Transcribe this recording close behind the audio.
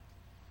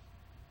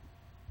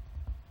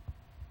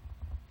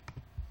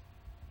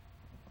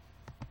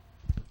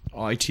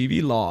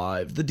ITV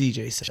Live, the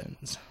DJ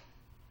sessions.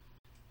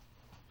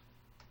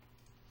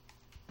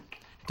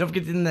 Don't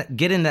forget to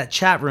get in that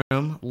chat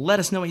room. Let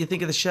us know what you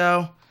think of the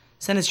show.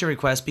 Send us your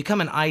request.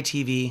 Become an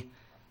ITV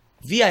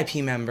VIP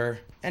member.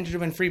 Enter to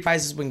win free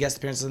prizes, win guest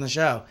appearances on the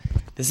show.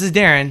 This is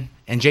Darren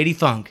and JD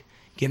Funk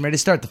getting ready to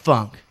start the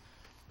funk.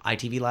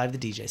 ITV Live, the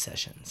DJ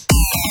sessions.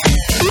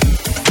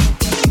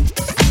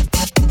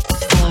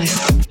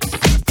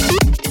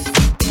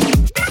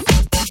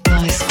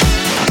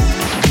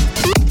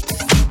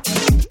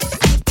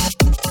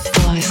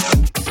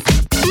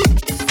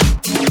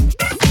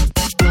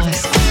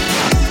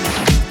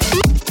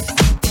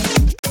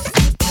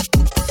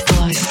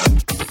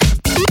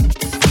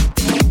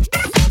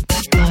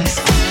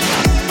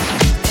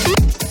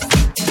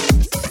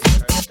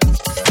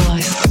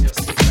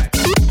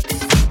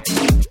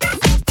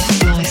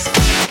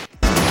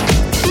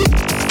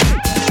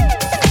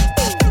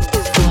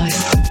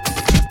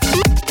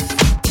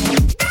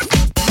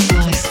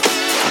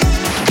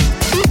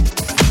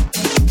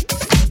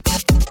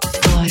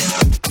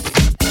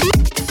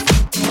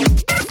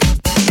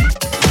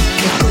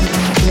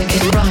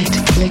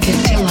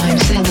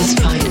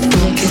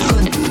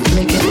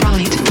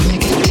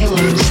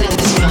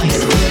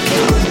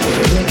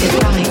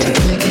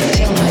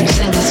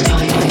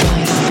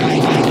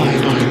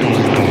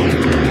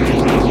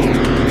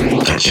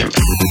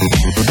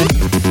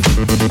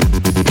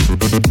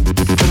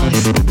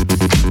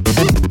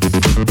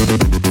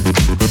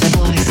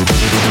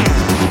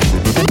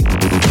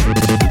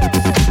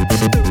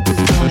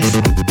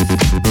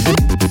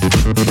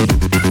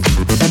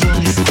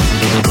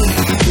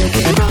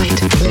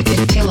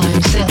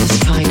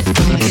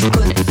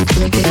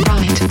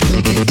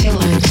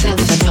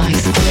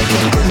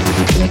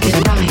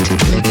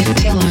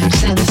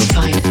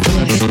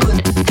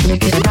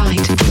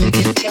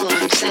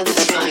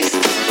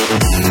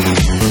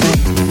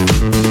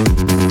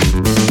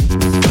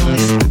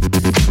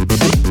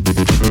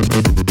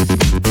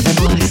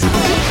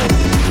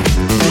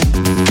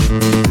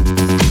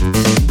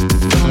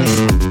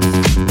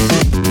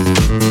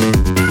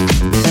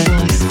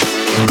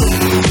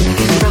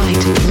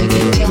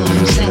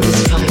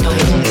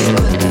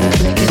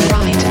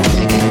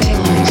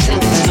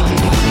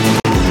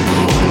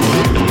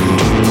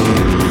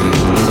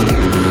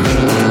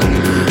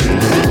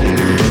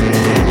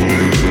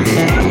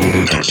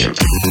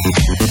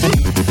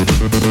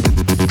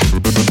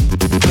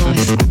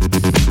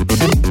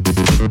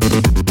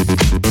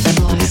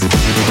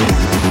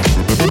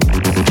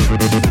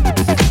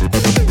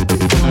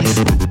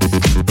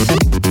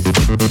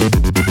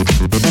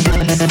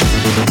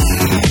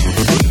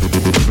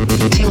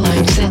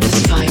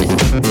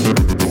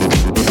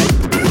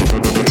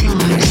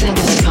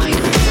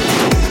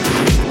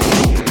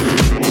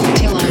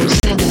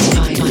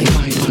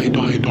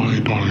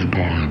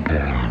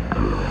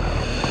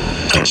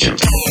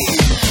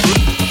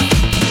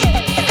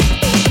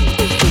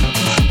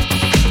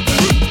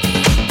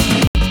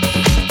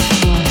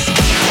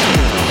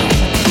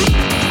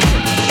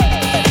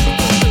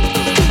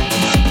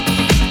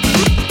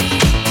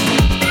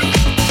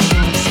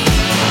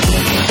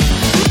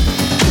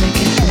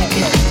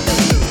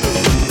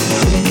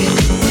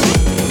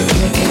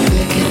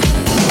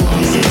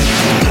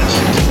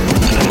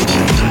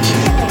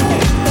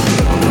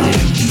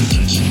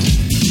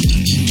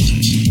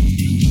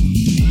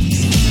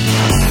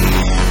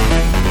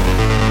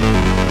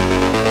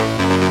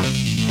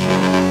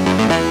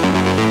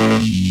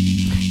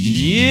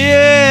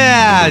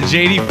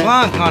 JD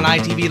Funk on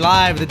ITV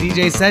Live, the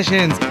DJ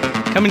sessions,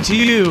 coming to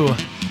you.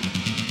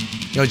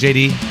 Yo,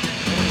 JD,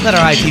 let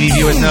our ITV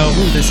viewers know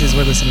who this is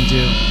we're listening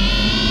to.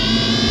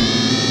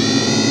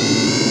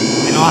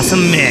 An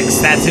awesome mix,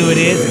 that's who it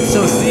is. It's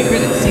so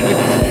secret, it's secret,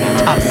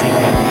 it's top secret.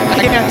 I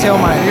can't tell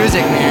my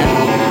music,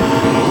 man.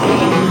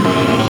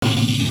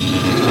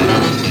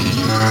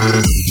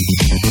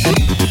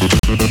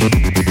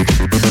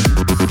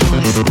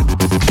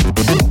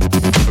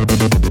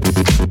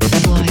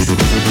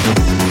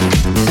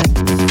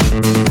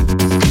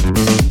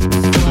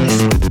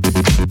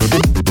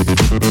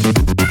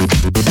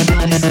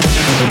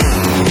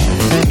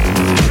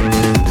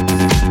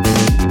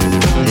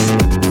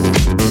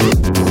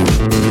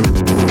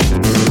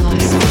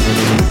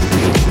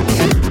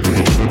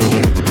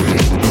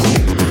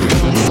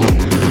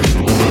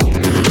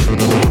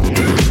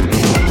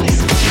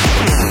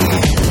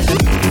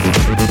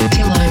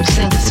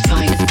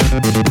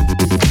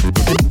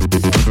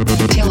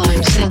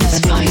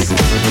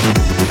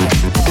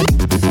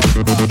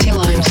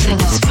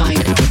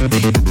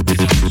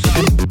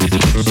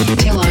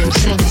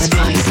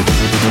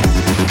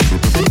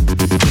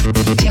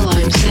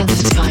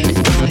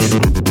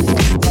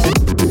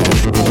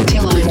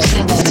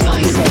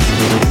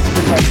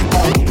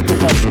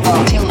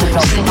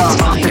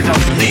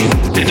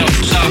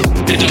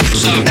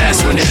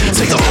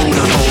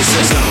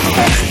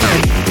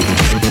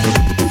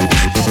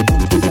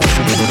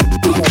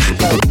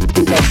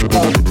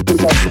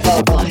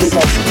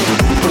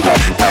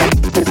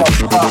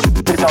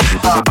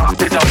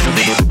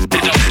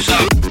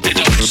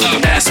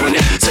 That's when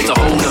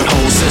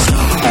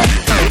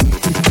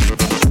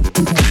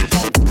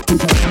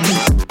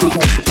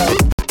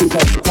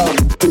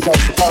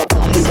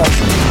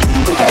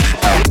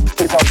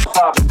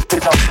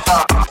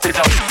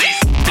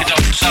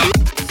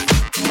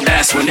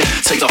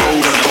takes a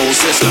hold of the whole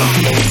system.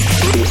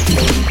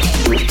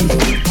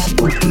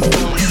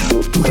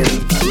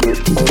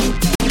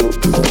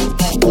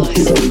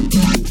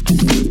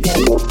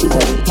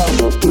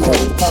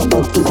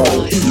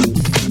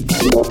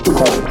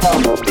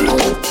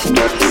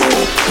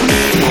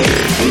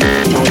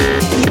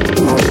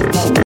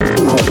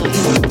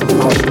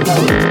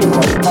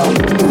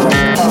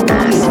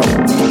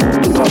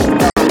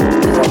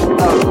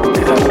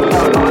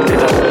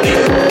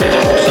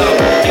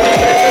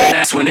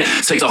 That's when it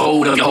takes a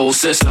hold of your whole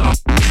system.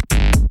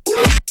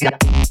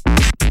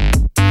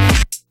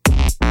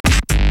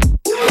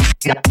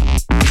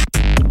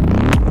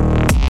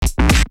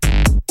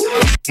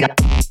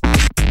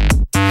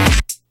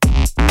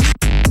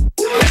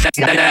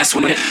 That's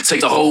when it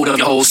takes a hold of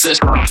your whole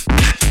system.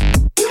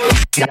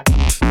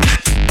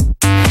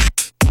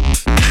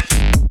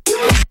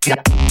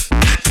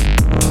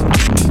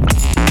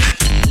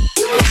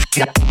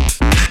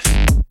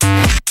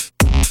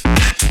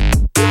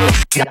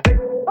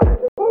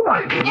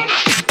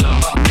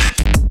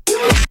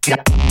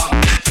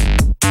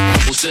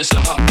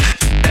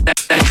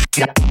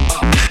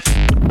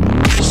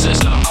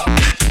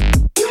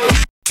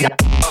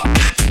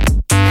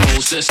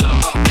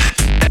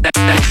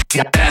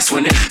 That's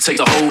when it takes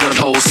a hold of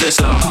the whole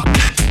system.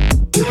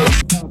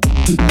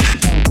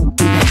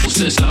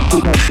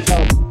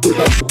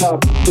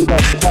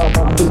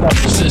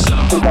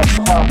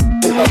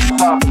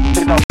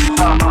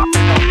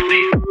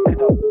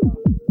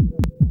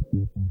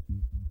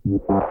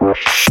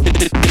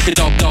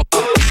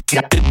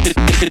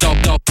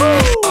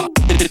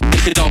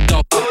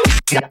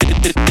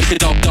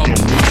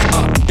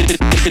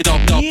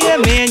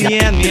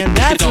 Yeah, man,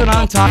 that's what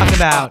I'm talking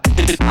about.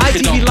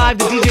 ITV Live,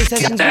 the DJ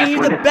sessions, bringing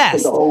you the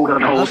best of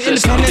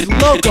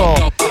independent,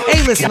 local,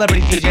 A-list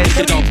celebrity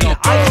DJs coming from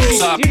ITV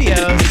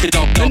Studios,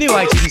 the new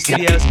ITV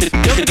Studios. Don't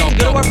forget to go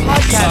to our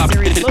podcast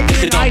series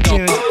located in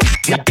iTunes.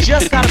 We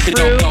just got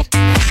approved,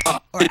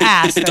 or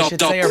asked, I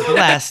should say, or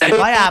blessed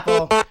by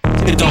Apple to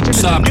be featured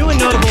in the new and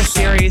notable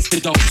series in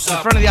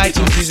front of the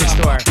iTunes Music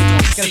Store.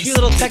 Got a few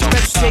little tech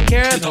specs to take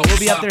care of, but we'll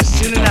be up there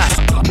soon enough.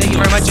 Thank you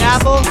very much,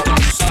 Apple.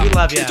 We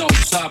love you.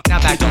 Now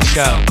back to the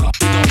show.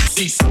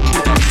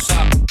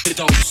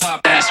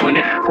 That's when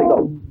it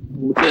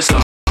takes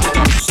a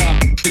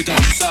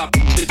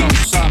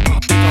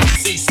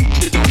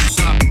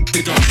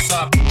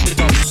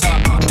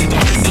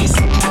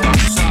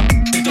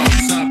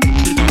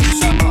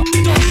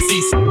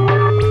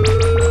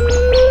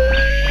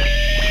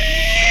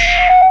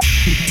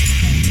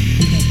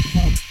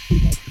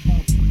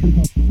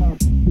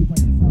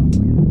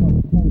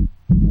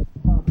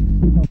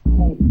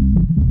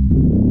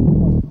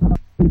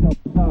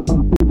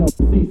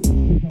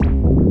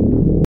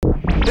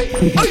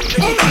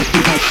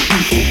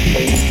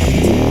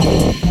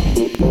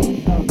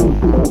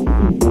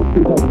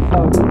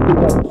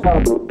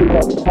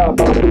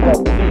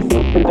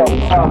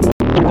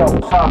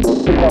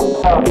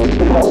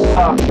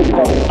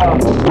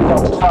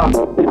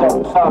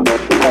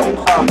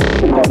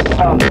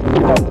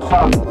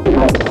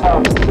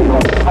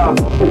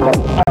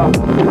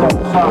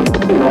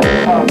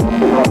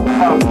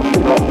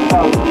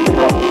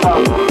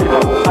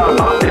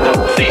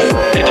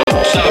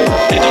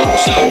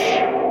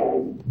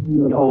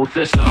the whole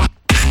system.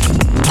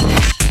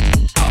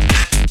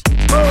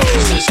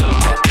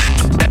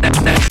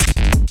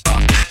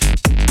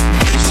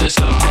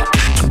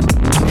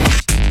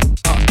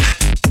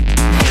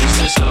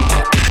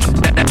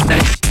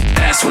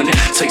 That's when it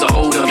takes a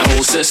hold of the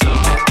whole system.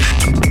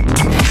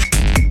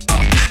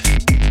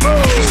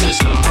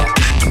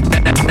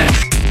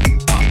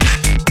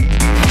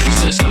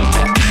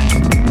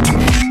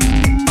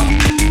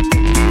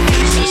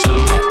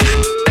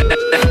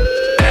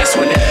 That's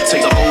when it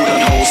takes a hold of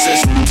the whole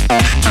system.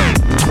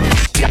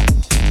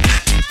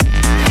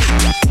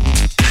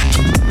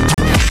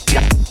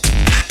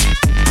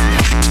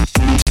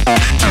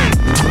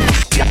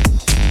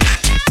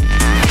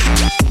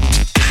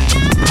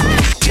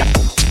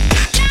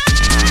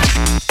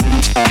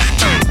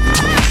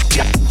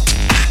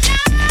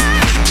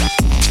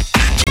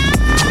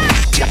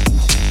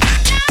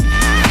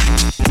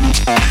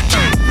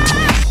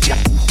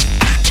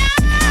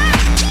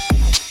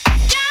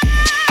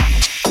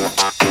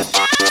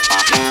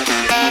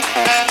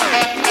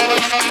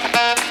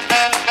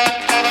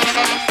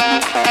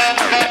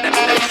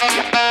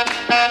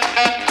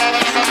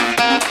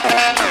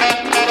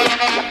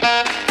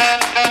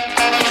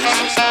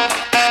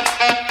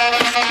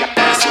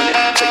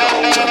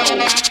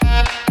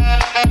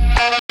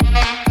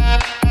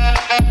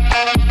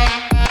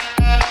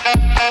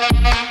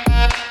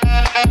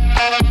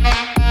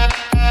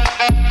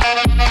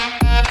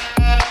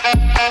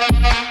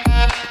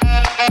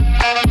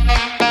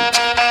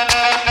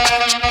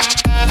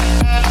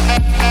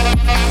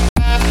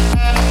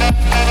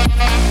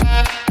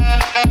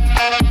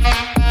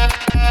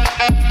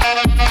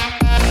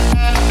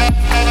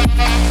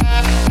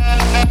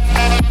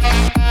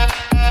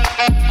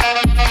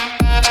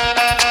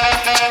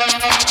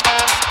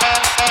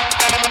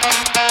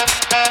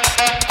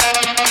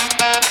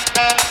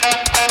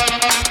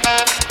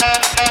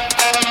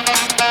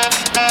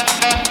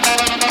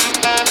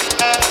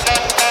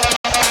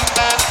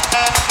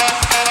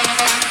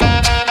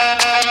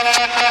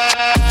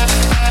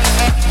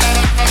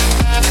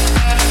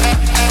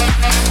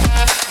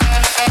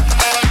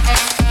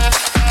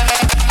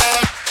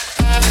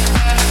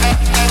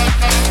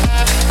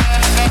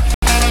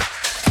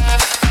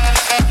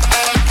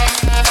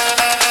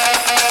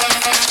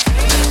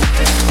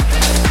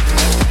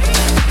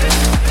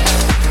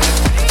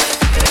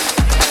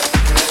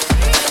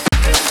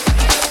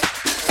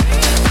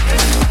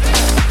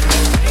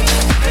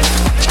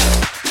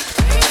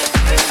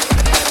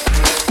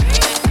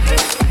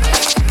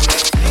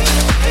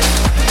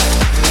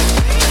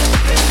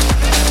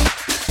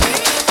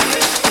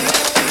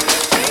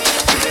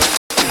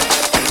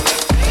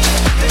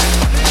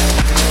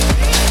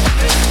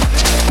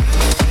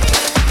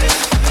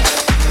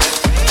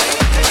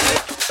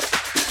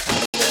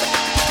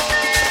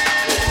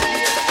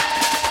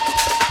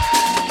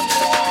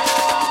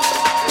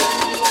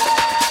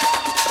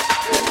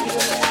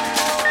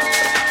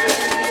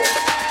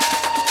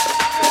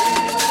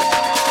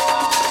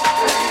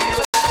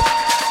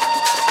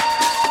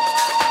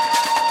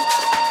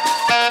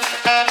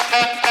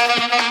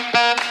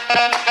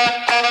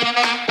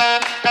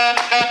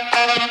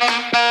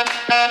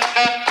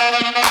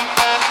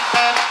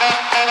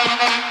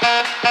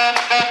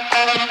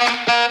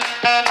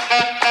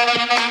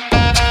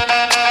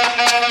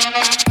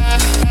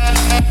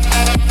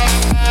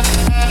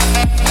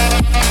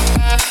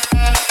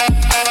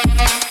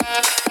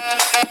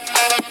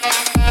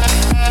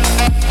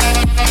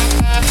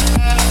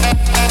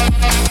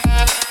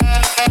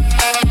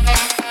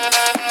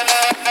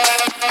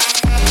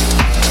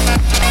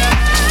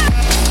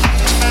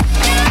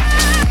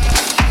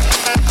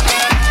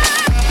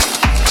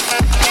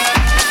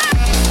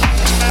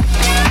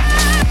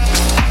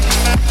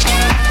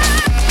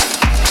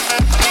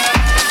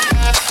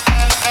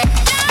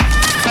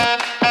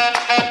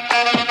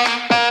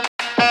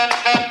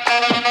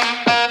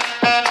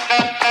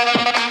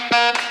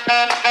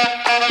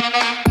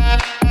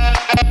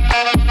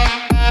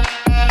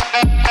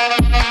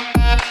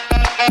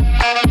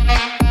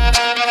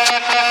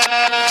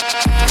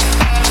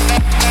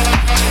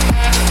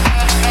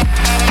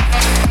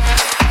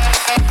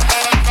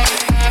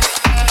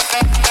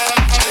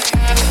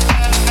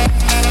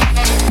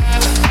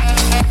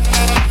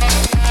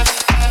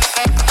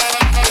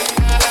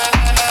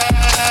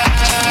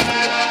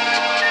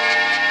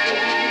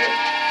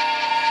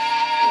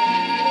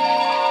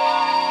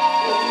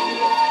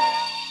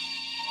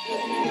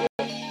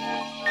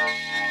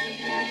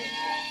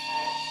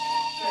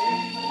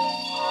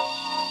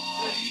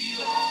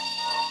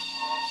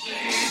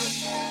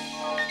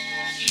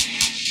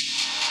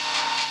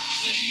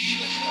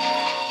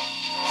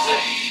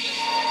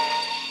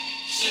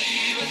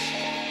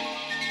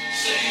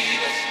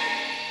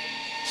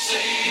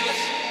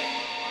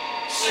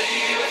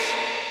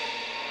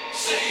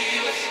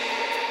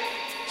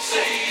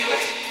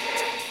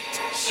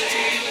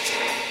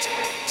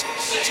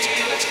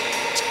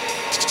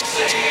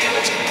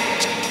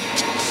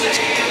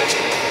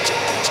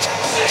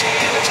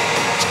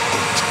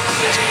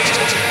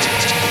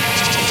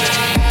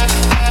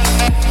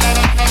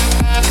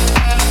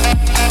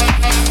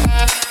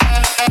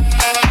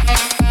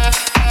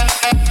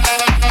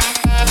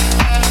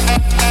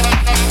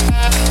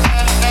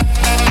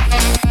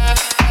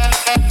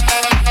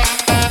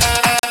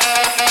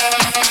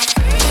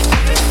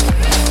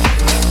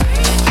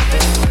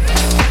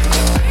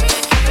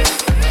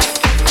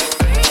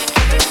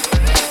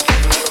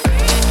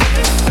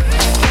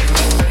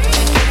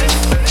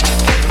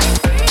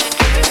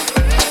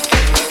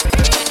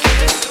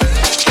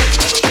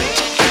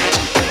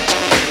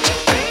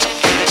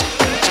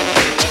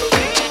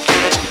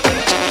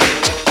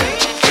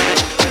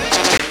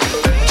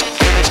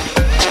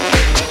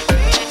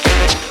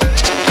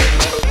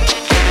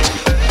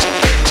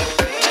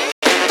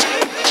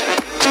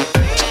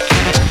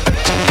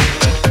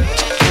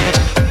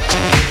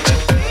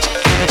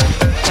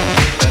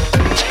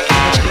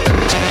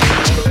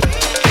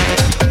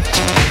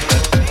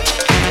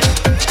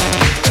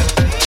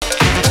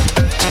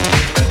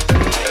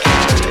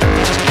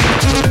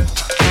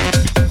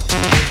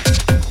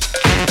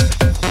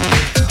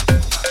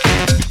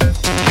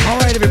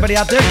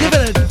 Out there, give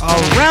it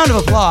a round of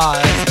applause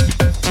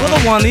for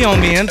the one, the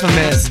only,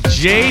 infamous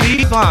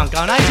JD Funk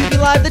on ITV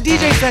Live, the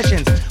DJ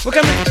sessions. We're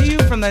coming to you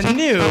from the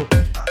new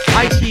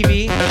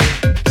ITV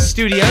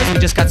studios. We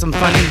just got some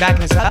funding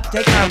backing us up,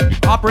 taking our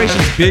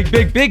operations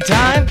big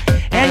time.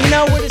 And you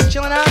know, we're just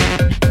chilling out.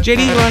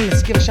 JD, you want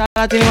to give a shout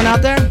out to anyone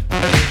out there?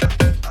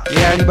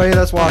 Yeah, anybody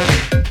that's watching.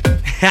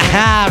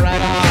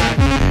 Right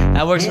on.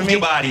 That works for me.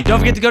 Don't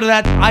forget to go to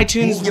that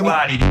iTunes. Move your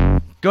body.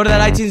 Go to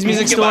that iTunes Music Move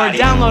your Store, body.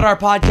 download our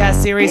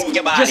podcast series. Move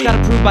your Just body.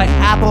 got approved by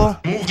Apple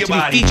Move your to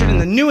body. be featured in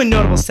the new and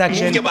notable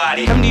section. Move your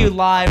body. Coming to you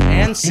live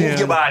and soon. Move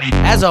your body.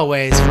 As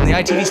always, from the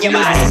ITV Move your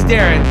studios, body. this is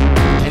Darren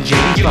and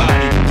JD Move your Funk.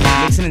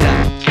 body. Mixing it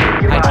up.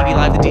 ITV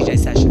Live, the DJ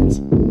sessions.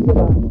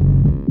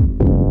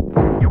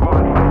 Your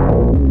body.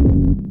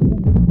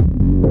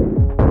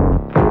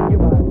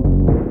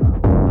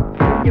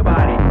 Your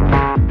body.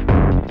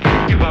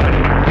 Move your body.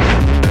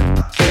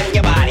 Move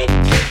your body.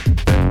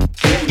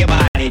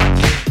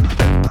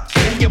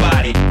 Move your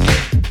body.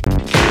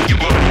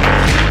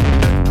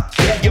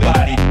 Your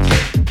body.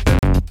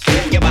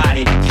 Move your body. Move your body.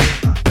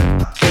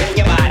 Move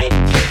your body.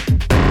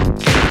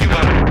 Your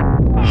body.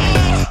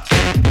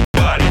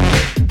 Body.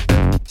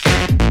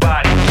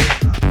 Body.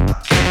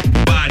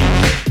 Body.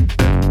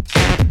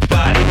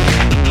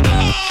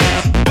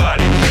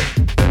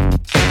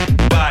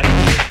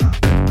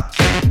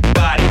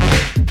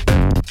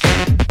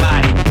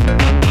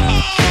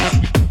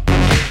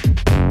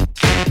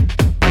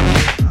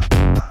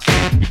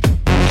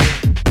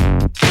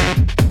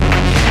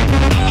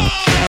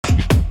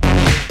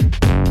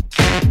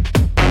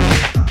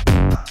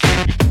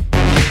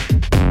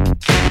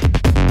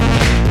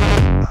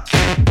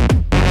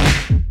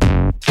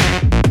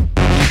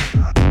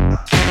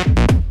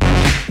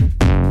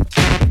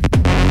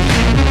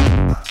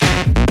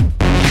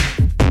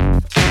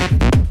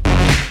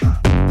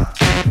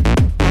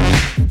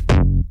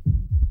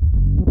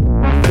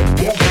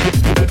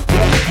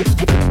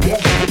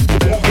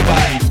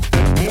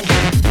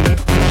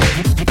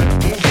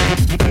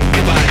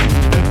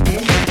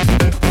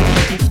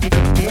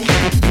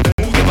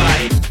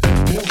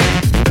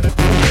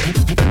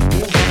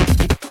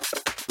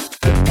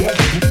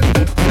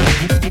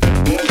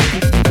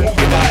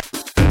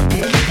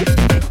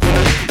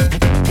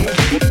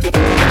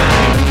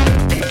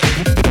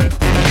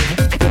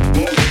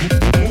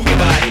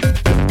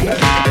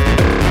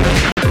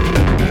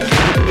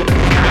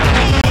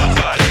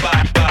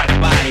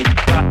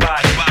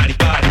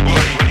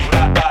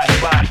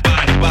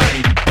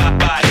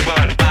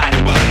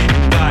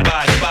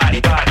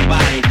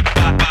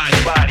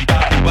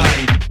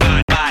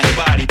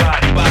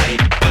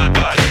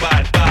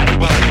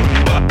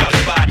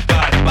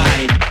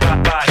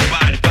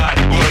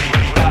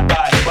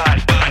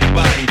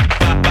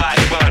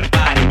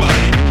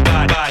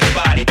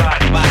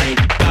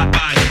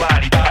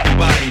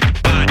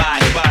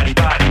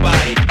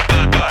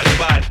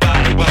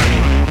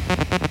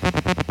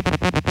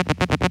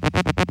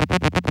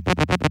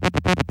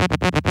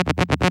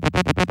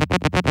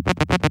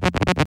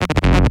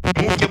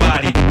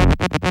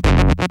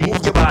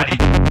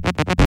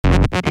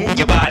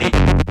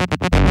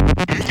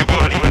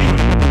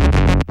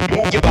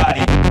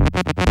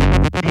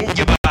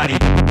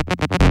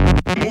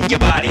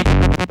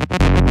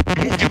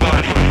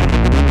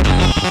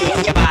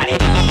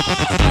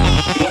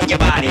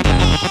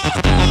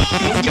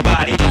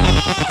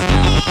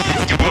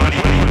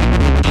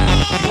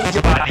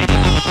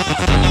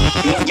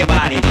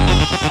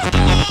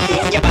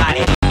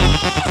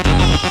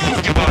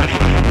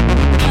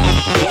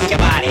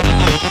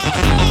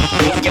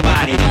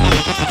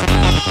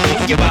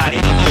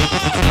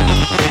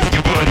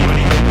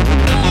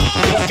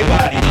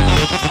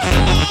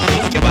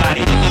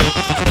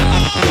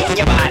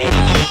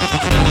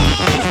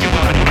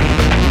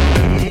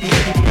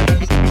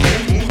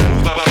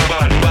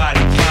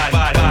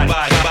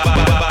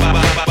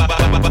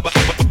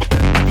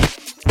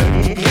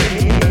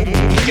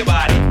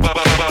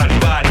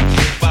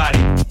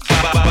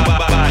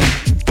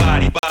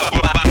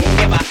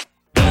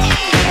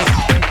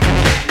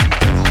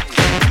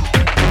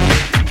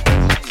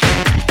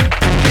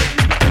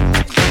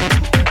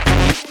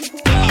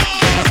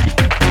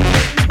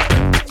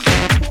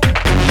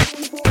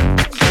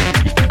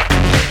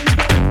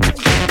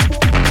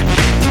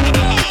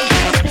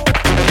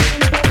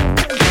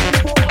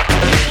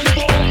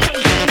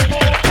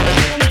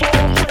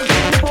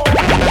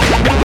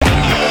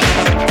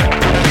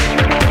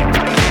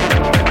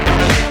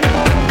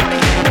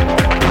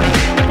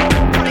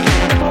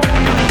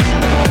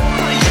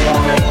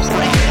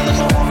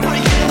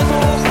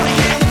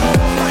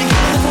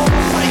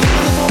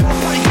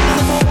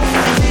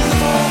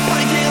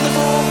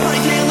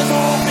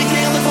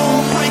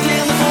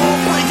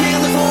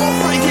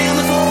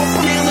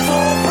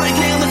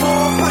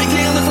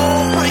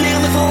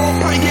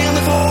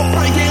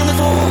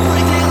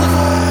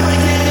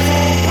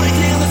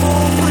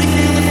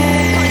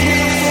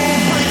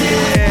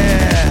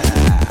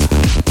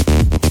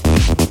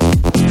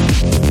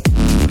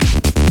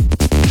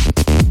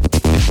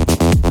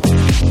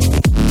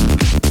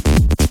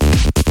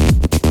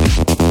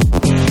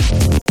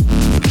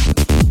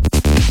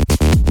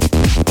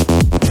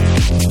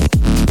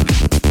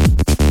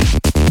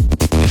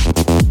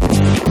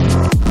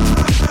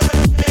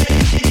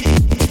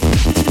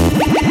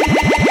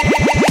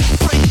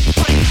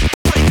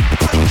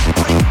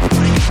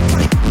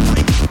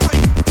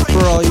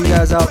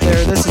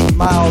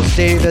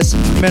 Davis,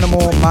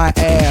 minimal my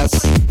ass.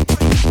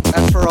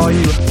 That's for all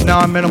you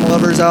non-minimal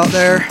lovers out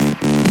there.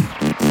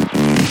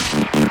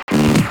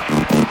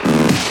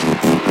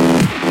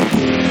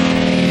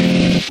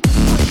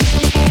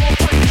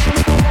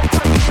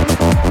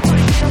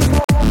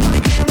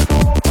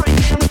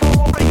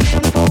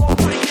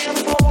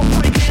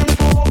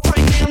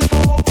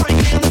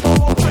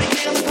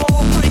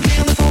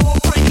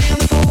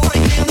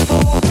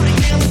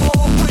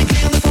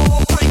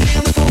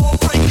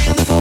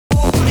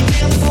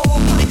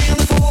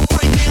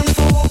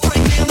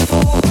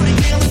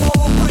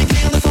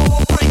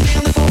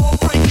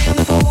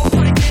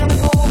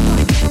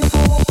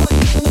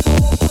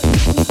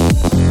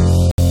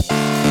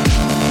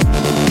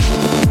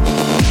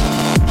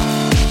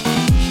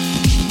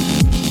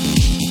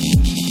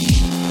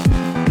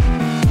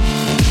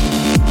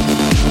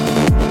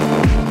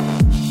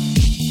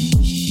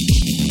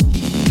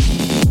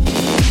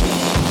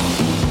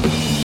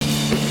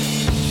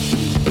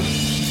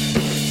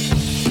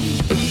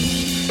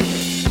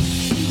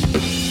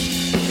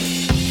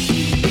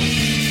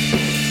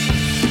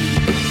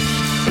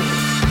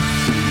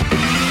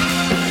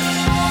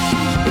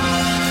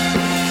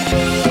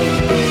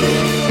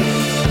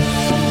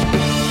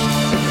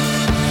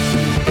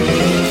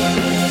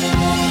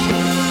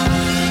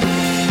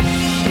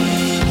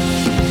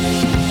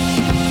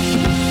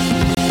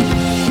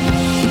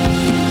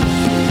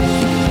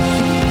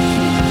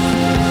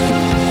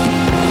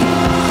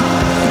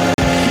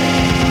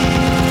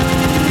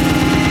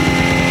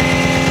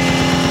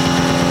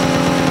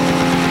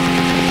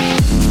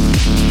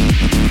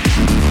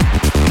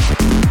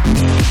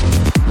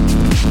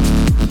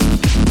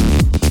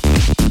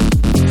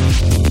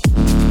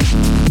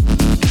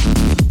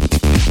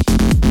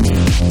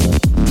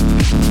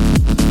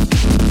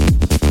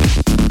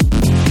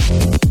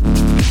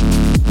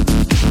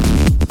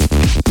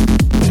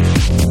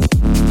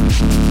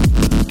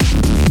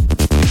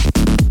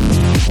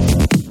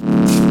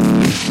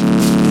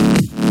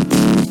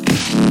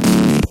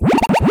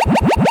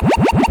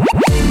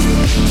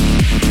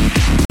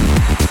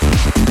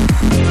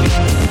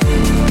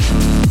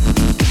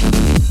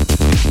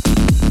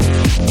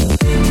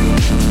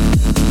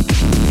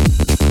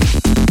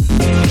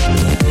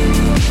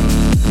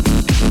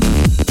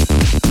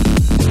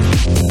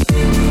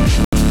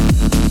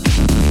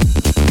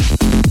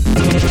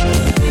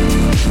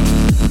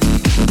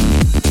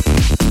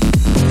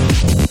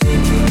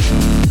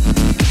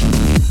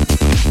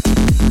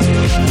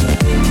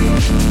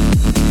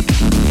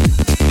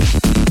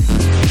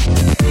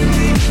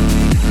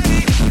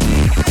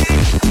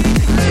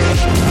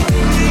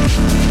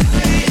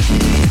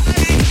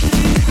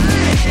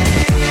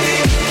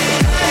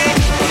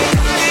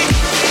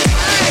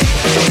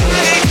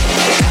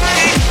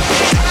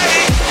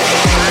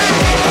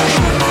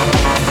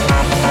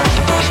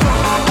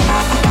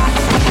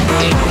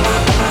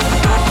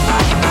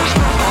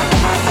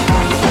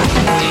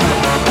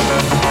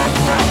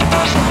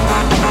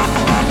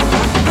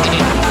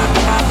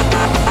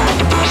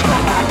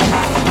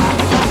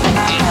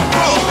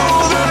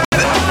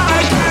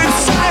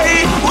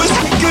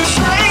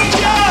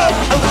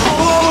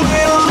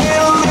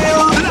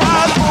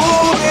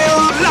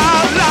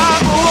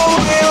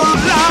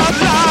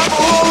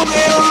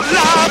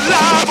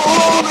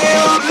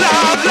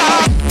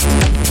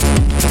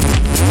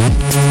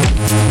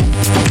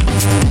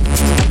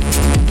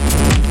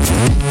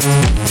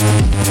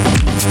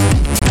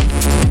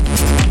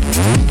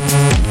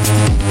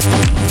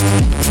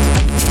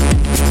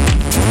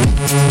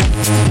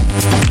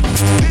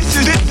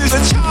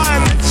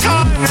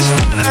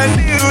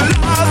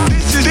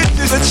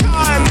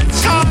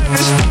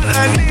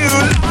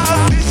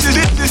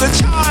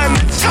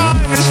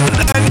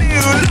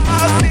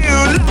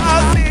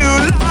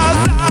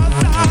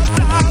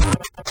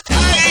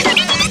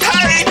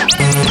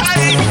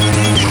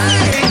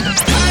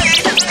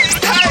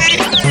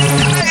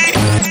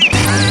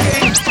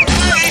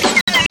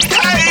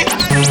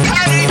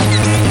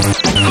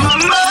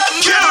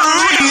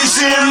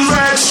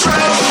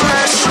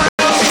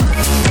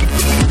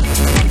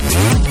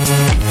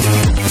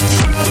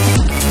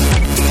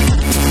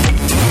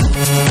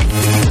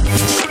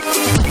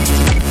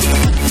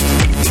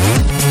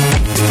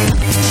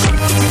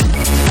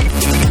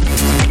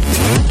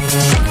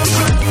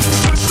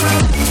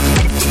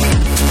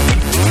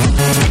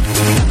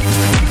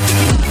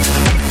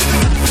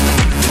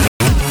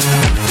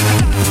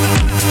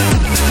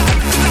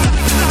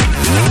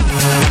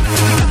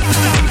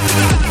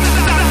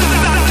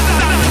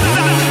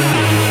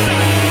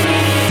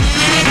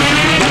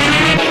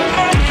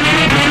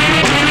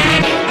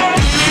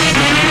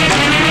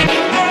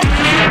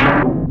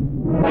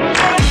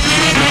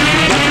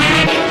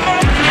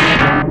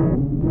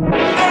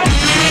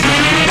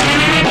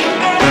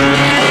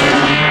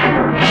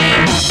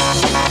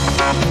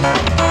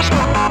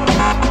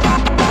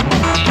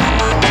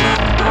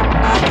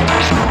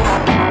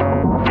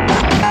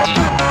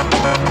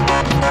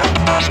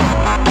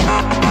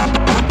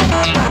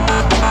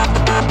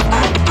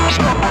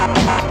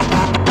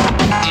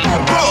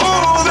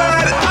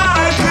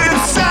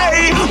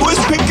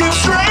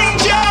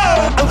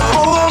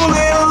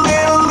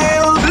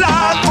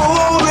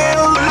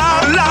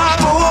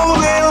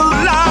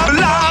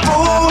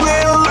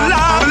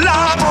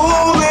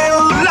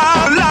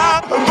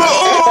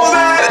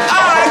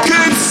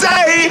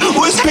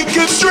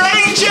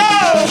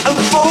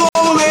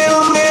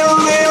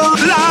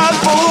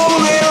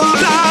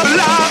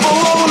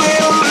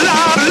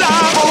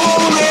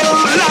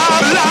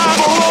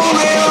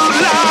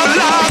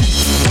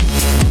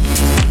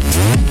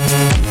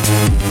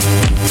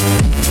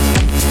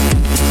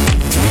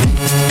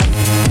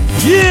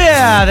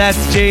 Yeah,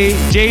 that's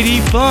JD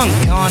Funk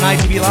on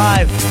ITV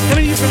Live,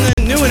 coming to you from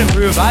the new and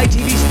improved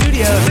ITV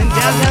studios in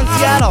downtown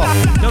Seattle.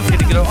 Don't forget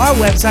to go to our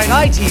website,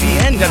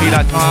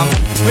 itvnw.com,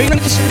 where you can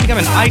register to become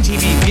an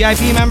ITV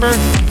VIP member,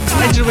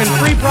 enter to win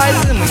free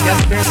prizes, and win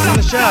guest appearances on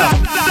the show.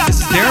 This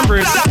is Darren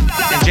Bruce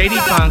and JD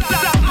Funk,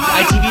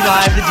 ITV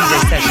Live, the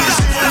DJ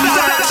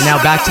session.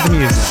 Now back to the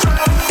music.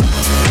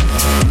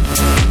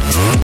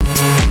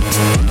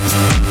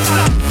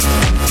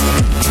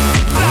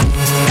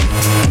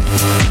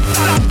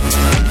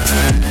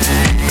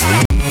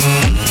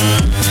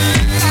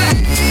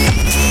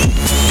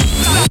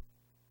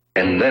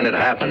 And then it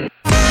happened.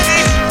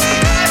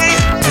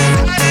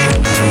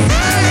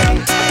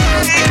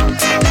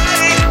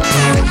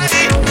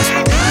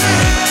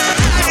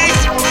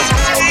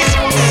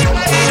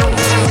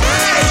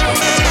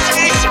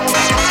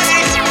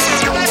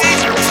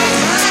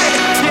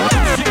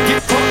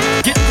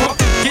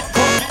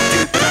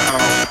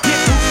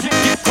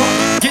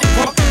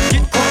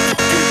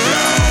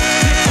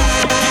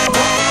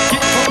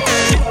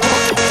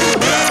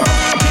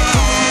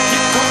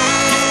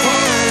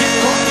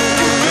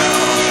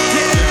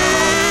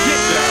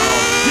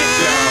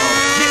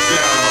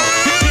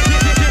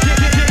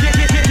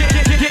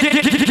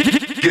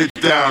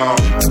 Down.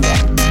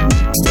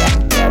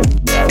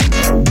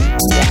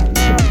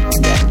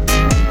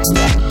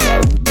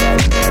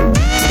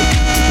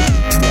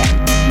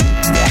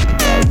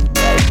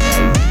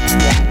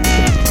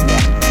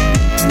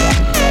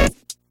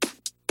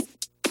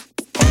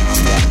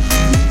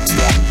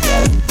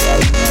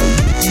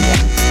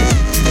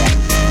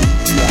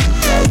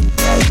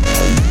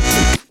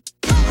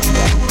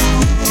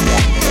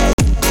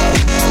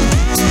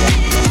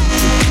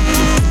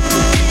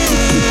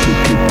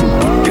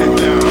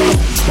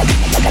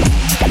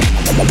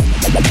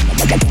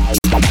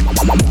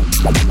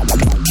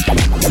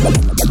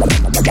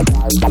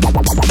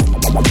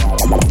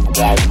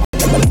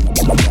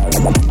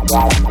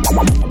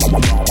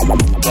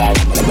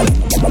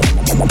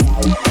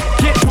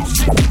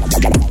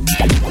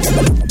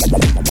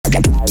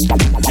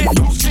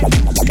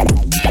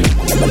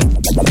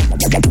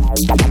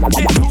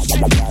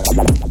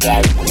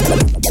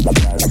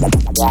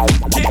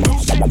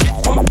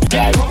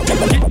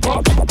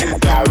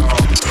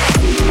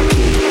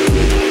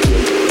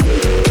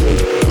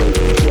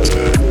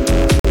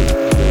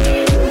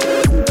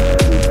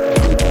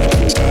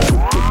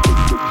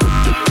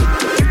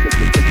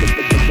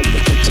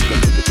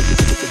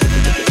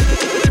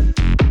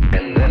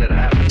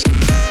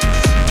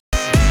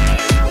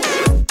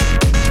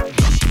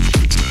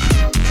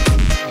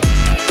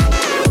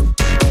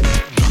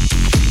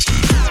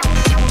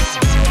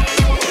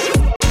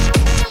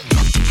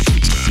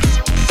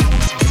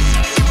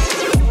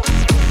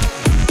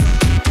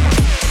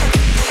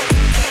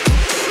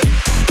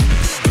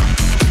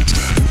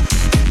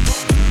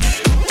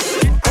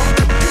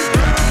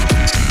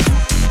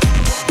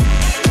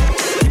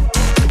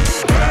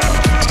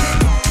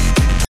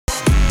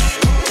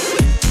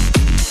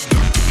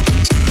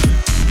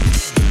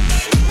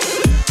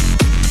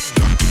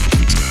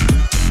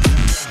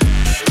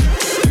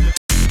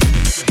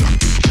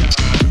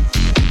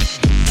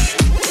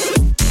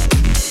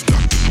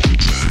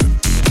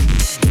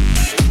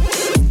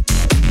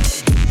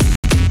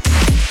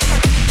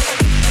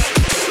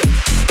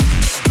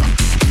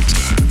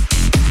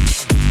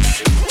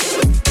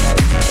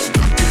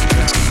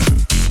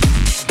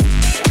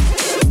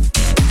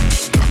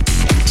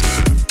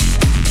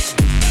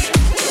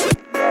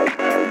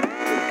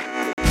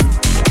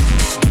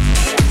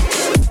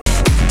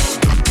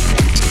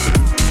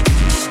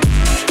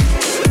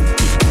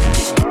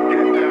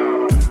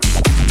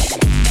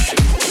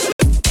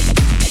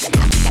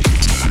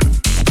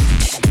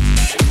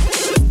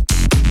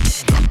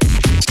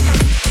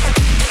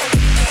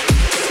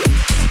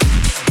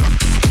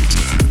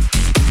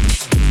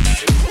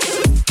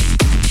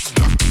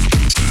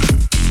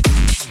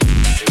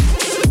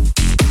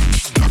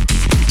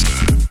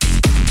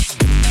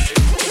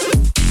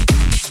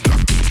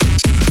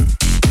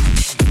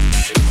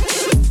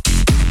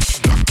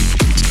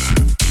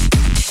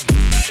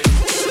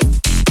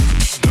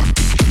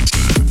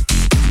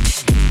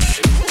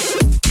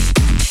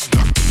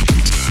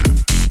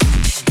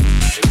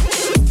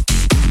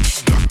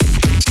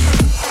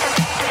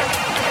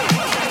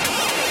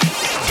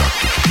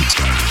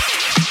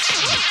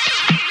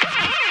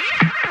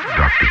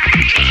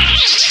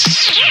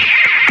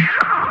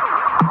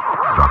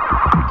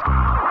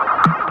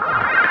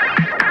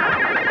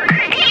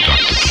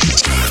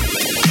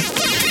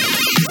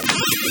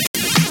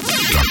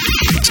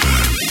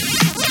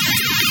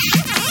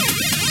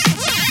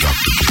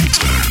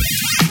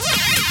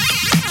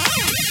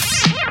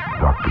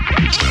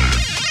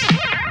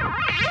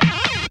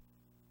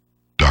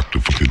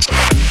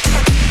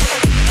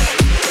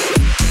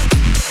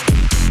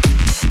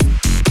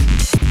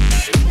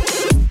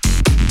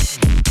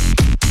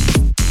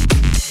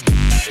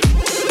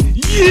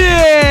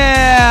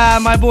 Yeah,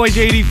 my boy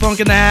JD Funk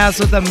in the house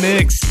with a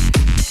mix.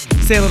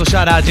 Say a little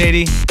shout out,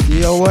 JD.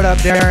 Yo, what up,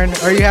 Darren?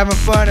 Are you having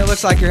fun? It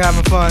looks like you're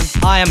having fun.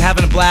 I am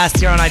having a blast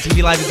here on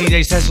ITV Live with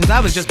DJ Sessions. I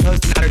was just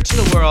posting out here to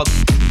the world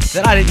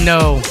that I didn't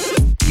know,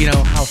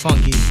 how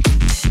funky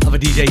of a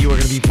DJ you were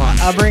going to be fun.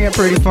 I bring it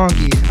pretty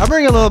funky. I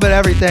bring a little bit of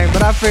everything,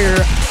 but I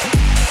figure,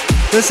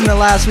 listen to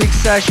last week's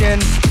session,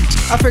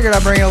 I figured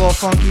I'd bring it a little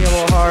funky, a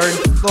little hard,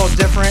 a little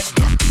different.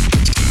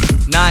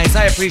 Nice,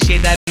 I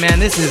appreciate that, man.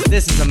 This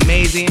is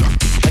amazing.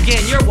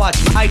 Again, you're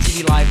watching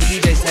ITV Live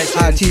with DJ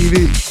Sessions.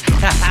 ITV.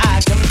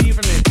 Coming to you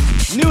from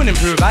the new and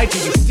improved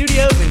ITV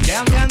studios in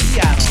downtown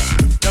Seattle.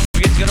 Don't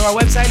forget to go to our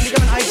website and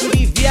become an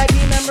ITV VIP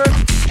member,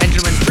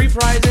 enter to win free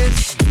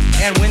prizes,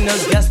 and win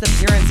those guest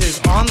appearances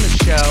on the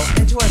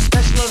show and to our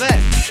special event.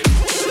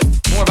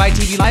 More of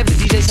ITV Live with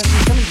DJ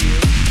Sessions coming to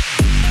you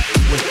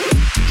with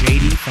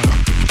JD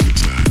Funk.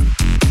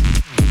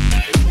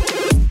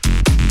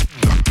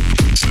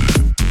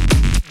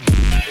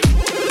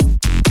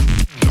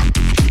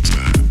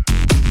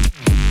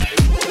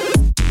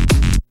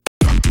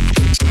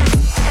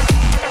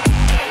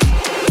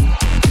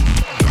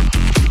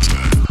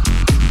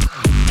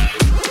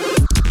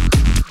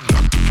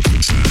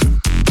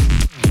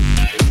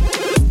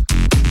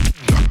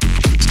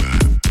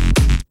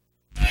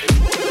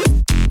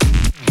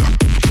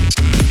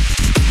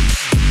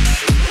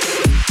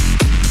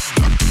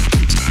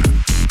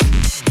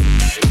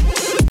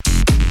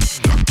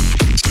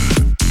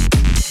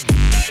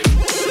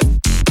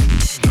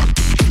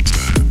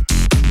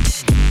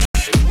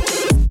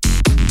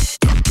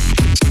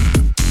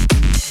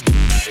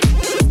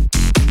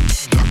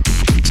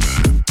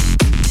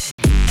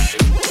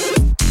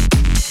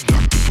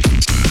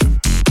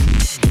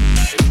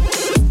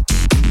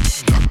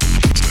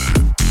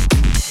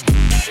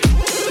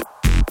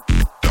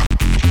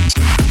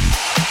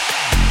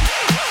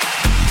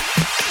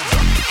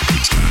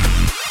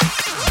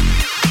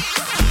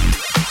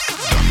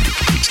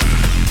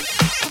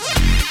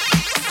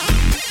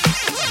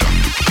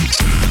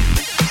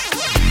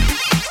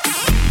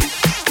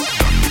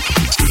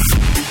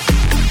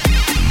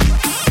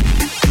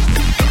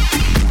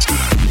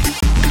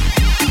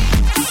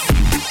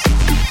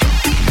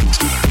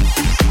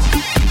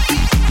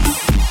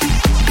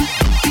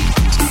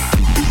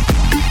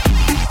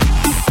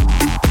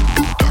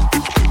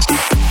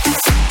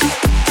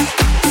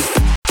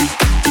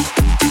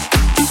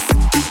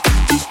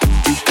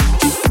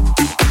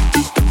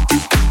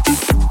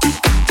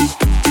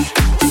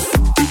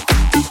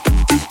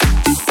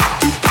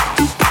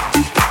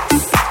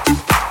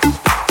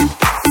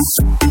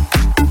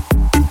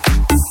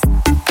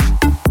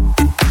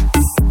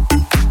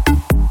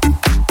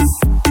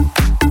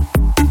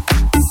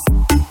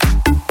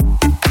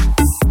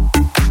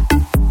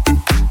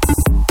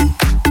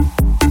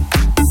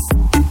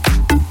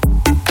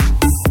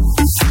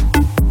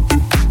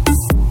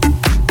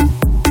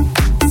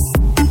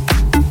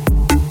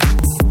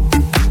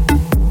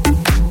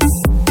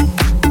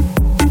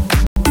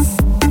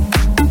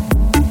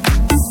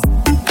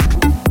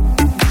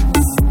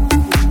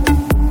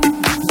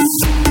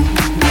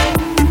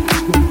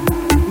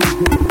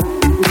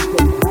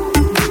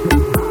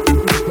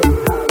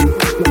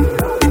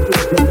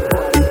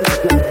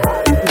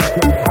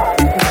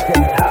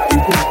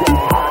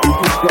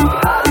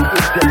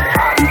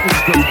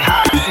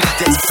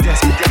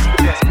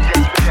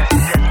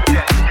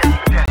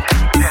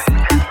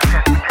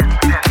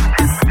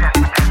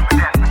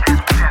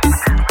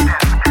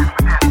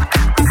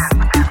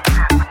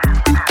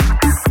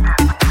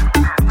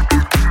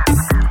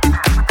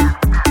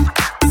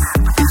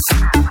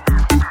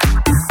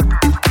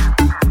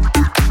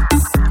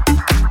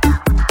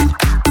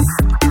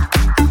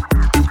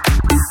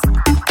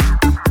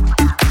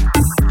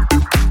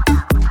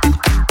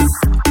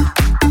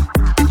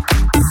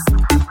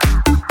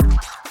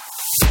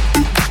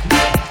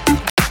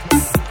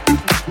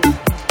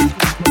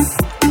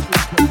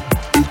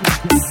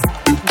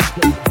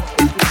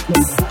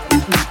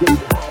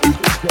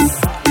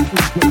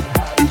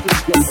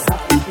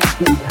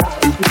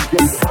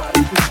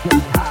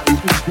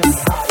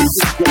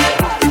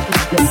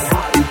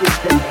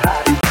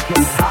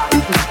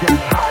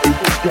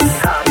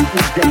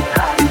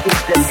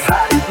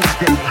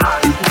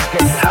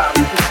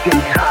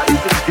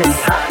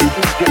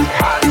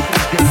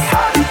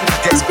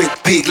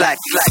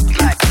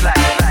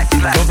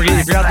 Don't forget,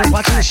 if you're out there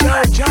watching the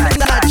show, jump into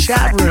that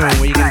chat room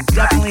where you can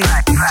definitely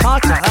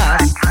talk to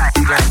us.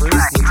 We got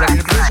Bruce, the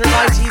executive producer of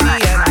ITV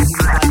and ITV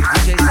Live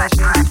DJ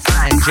Sessions,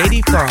 and JD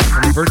Funk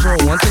from the virtual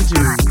ones and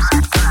twos.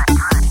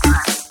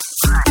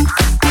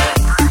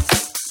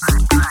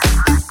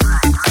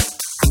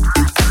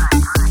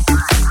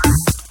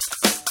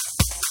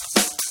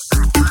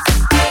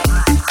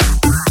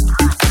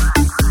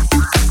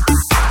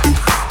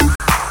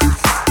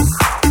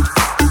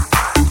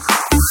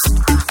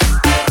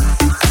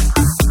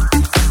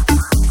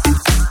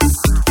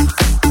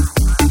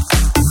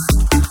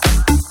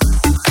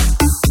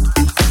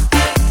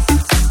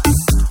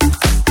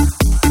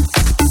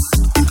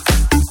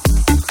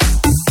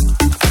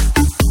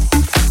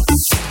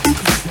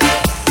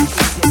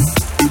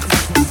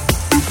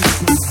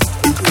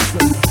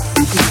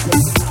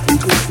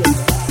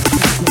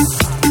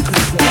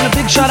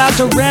 out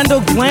to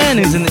Randall Glenn,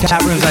 who's in the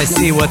chat rooms. I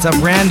see. What's up,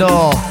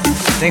 Randall?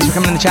 Thanks for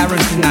coming in the chat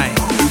rooms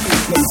tonight.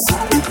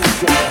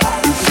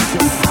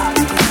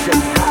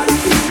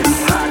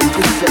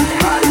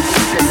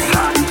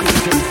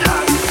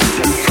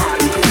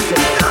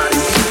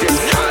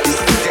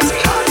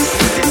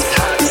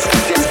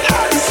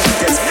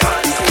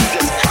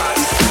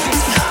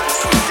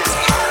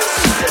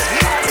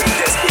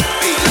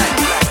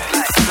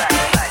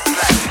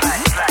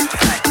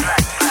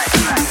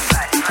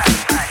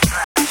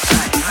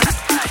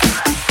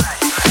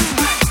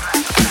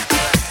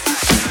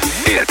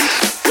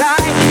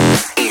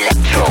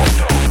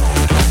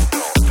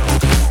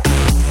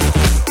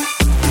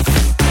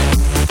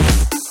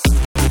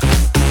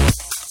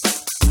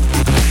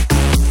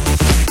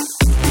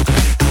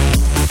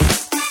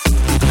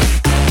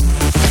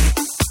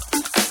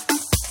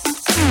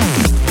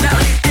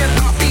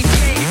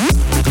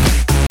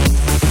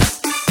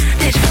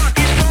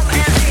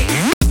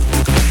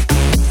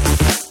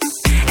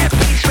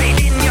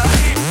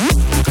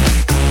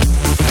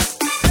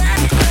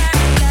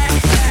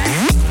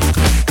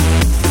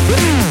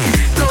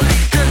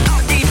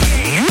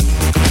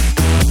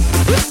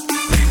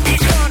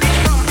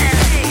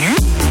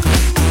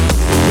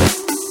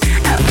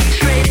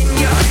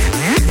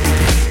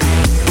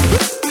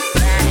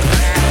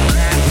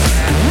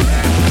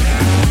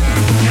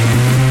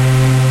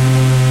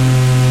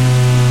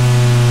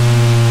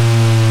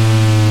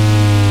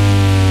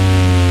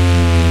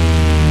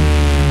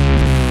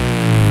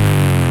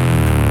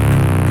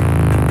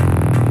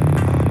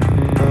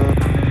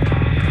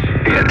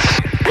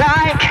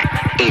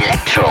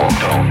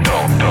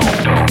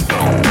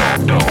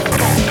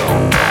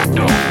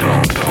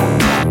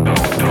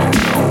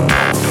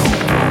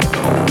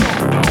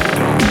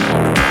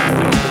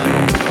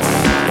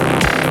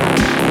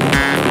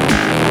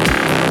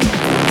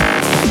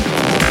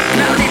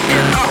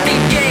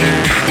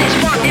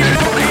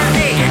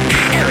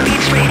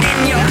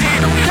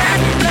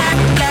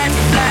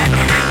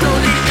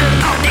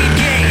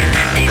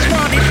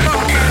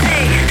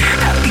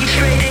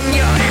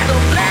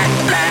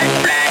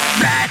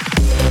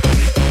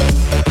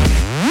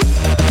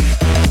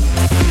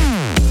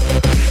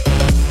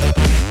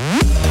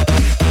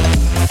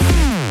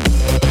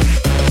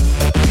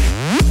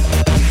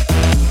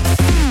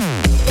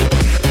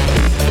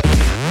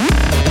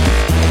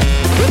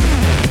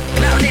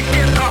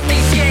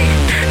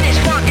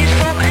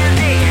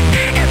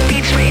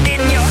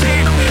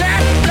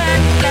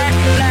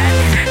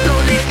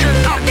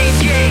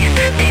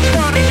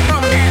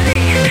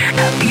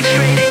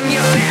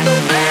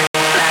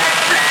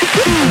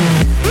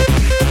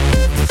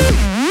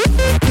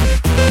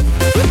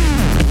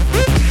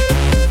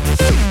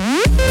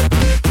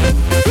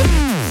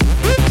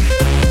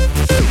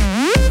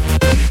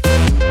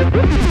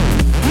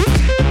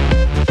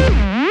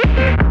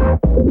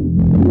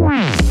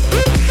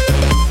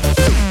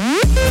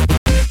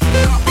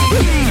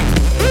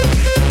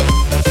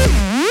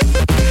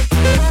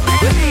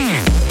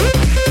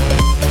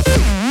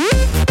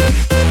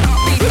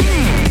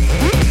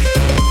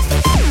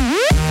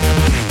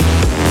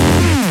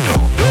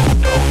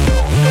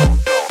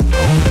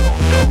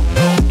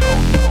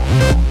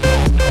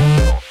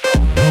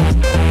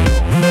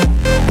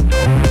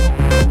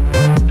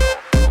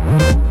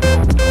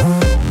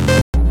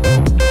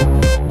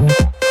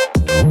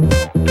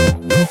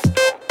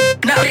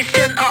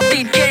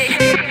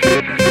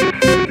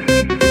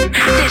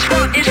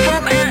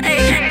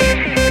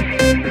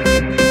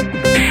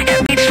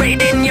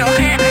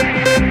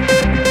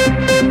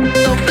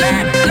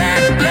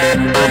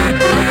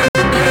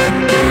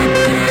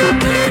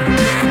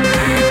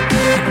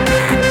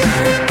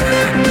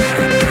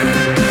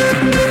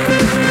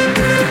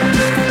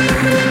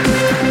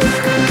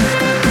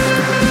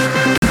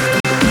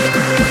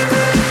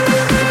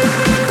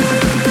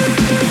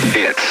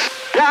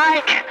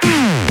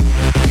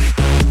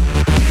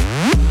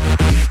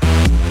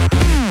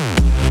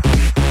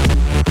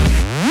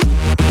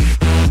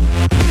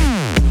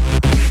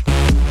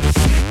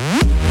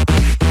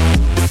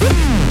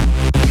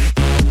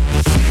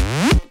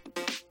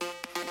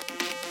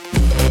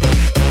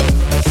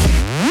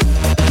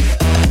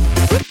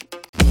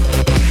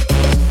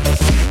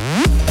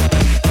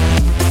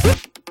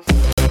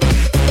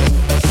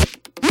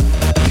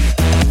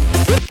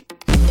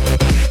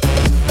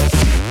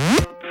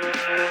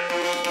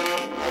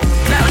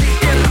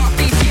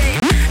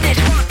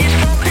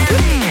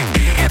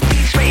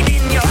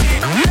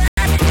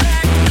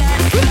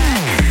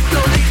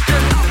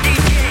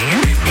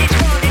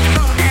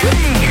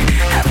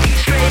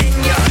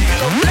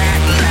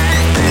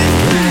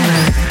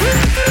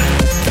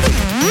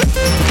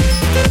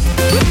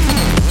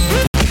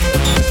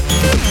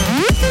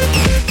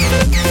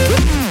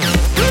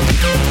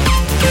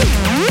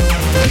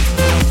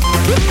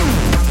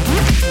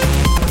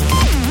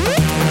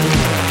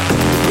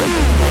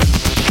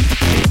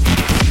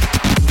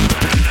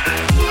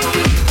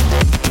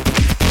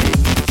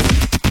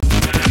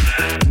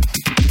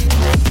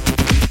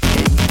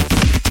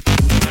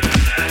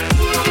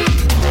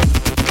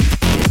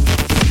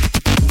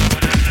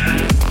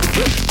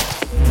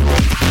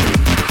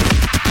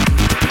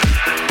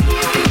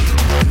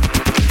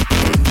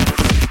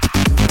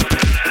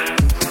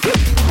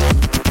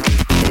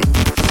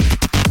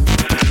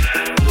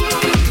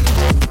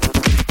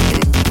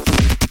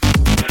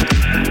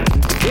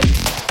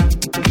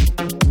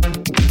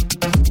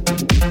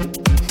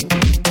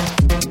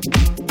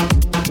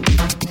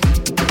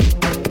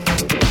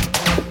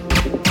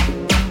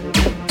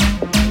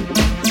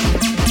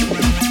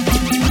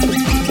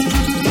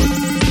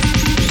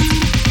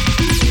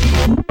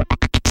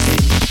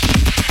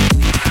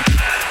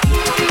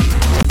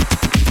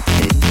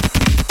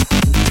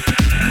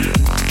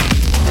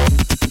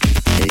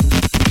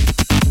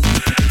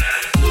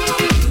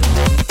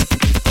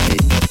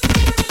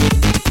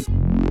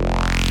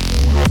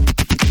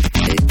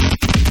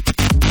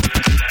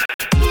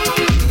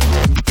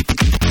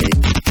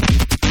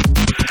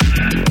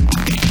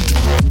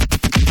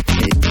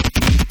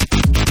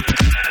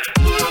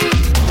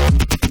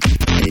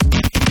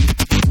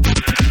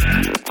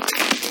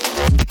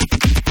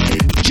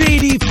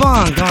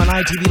 Funk on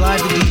ITV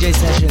Live, the DJ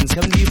sessions,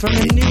 coming to you from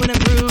the new and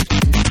improved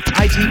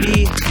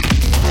ITV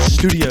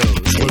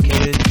studios,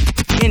 located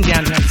in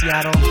downtown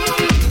Seattle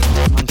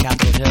on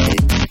Capitol Hill.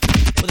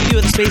 With a view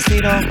of the Space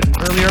Needle.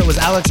 Earlier it was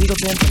Alex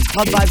Eagleton from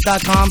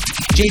clubvibes.com.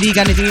 JD,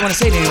 got anything you want to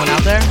say to anyone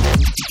out there?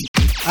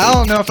 I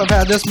don't know if I've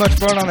had this much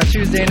fun on a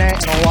Tuesday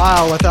night in a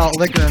while without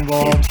liquor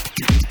involved.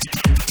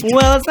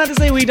 Well, it's not to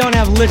say we don't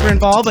have liquor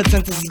involved, but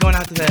since this is going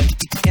out to the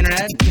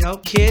internet, you know,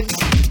 kids,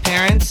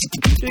 parents,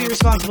 do your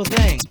responsible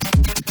thing.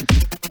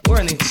 We're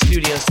in the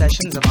studio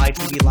sessions of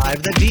ITV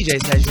Live, the DJ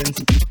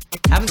sessions,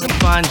 having some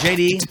fun.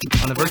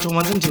 JD on the virtual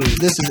ones and twos.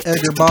 This is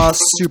Edgar Boss,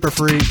 Super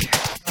Freak.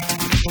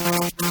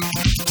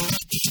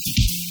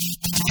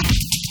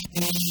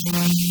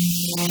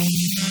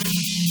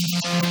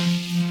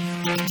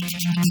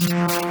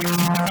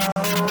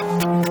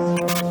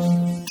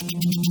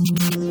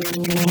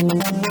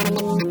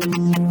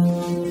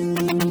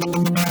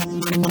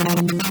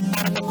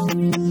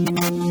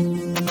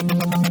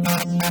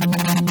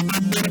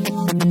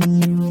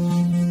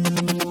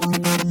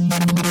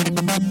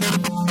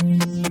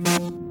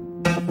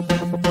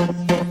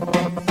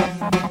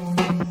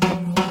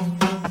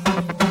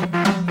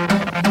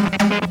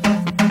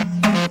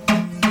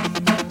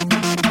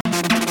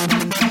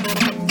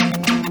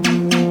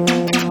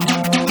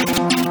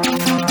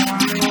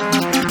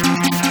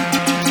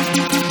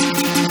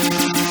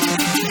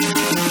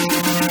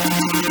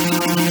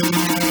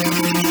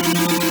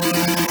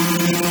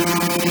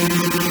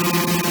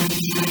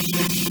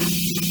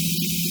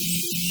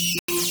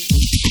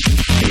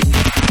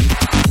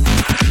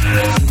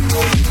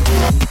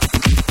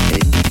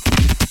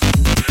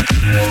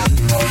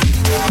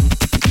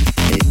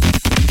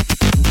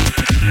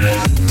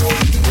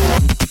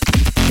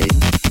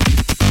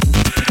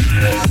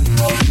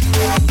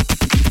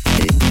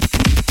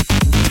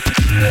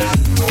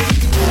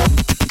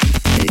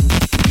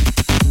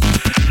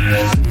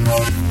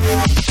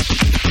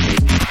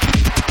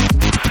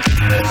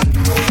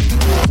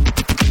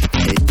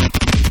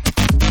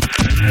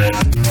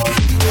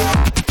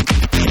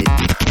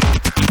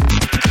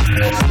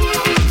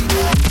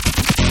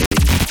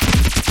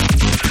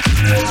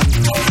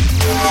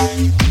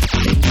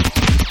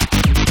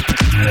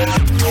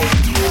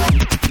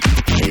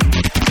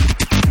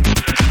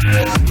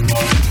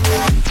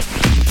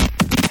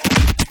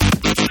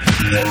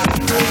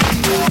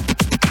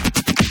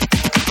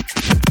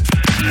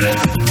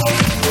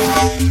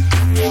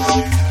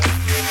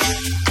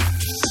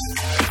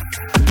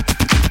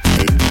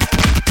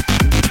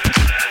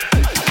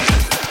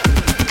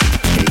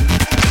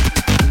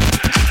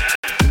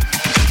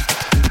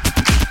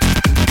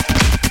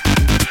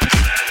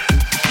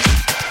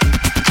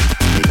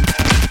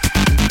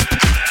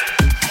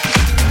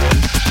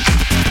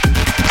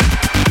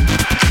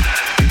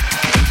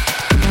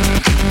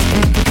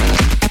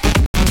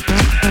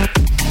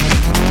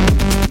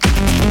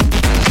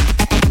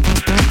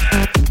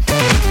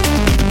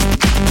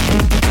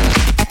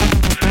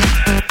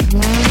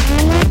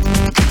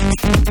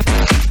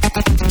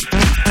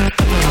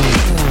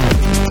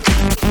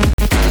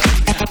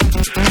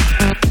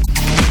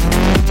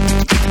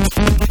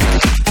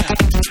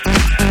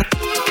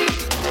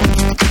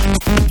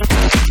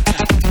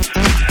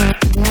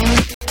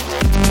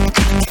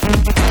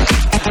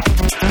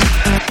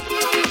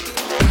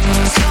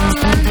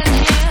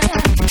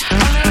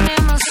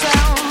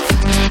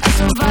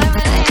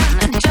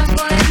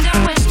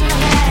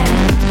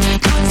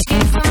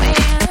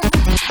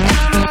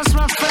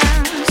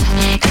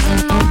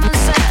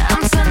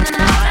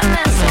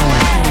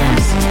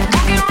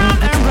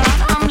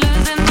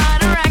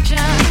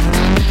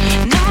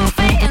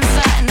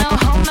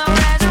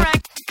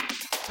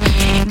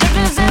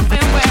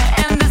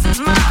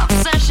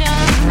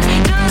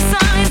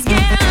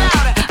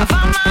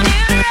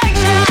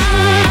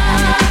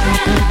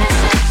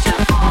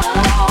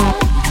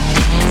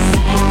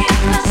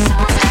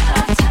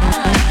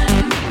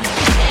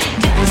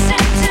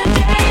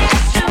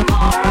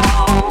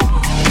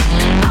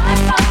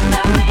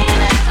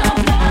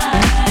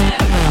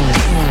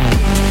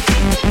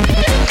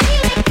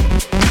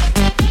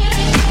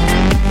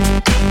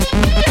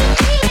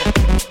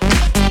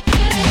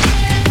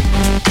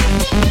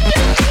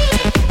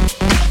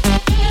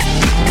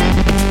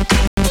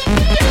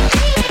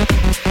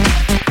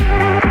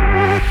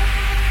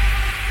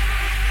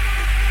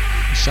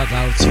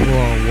 Shoutouts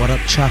for What Up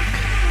Chuck,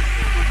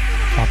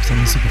 Pops on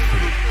the Super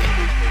Freak.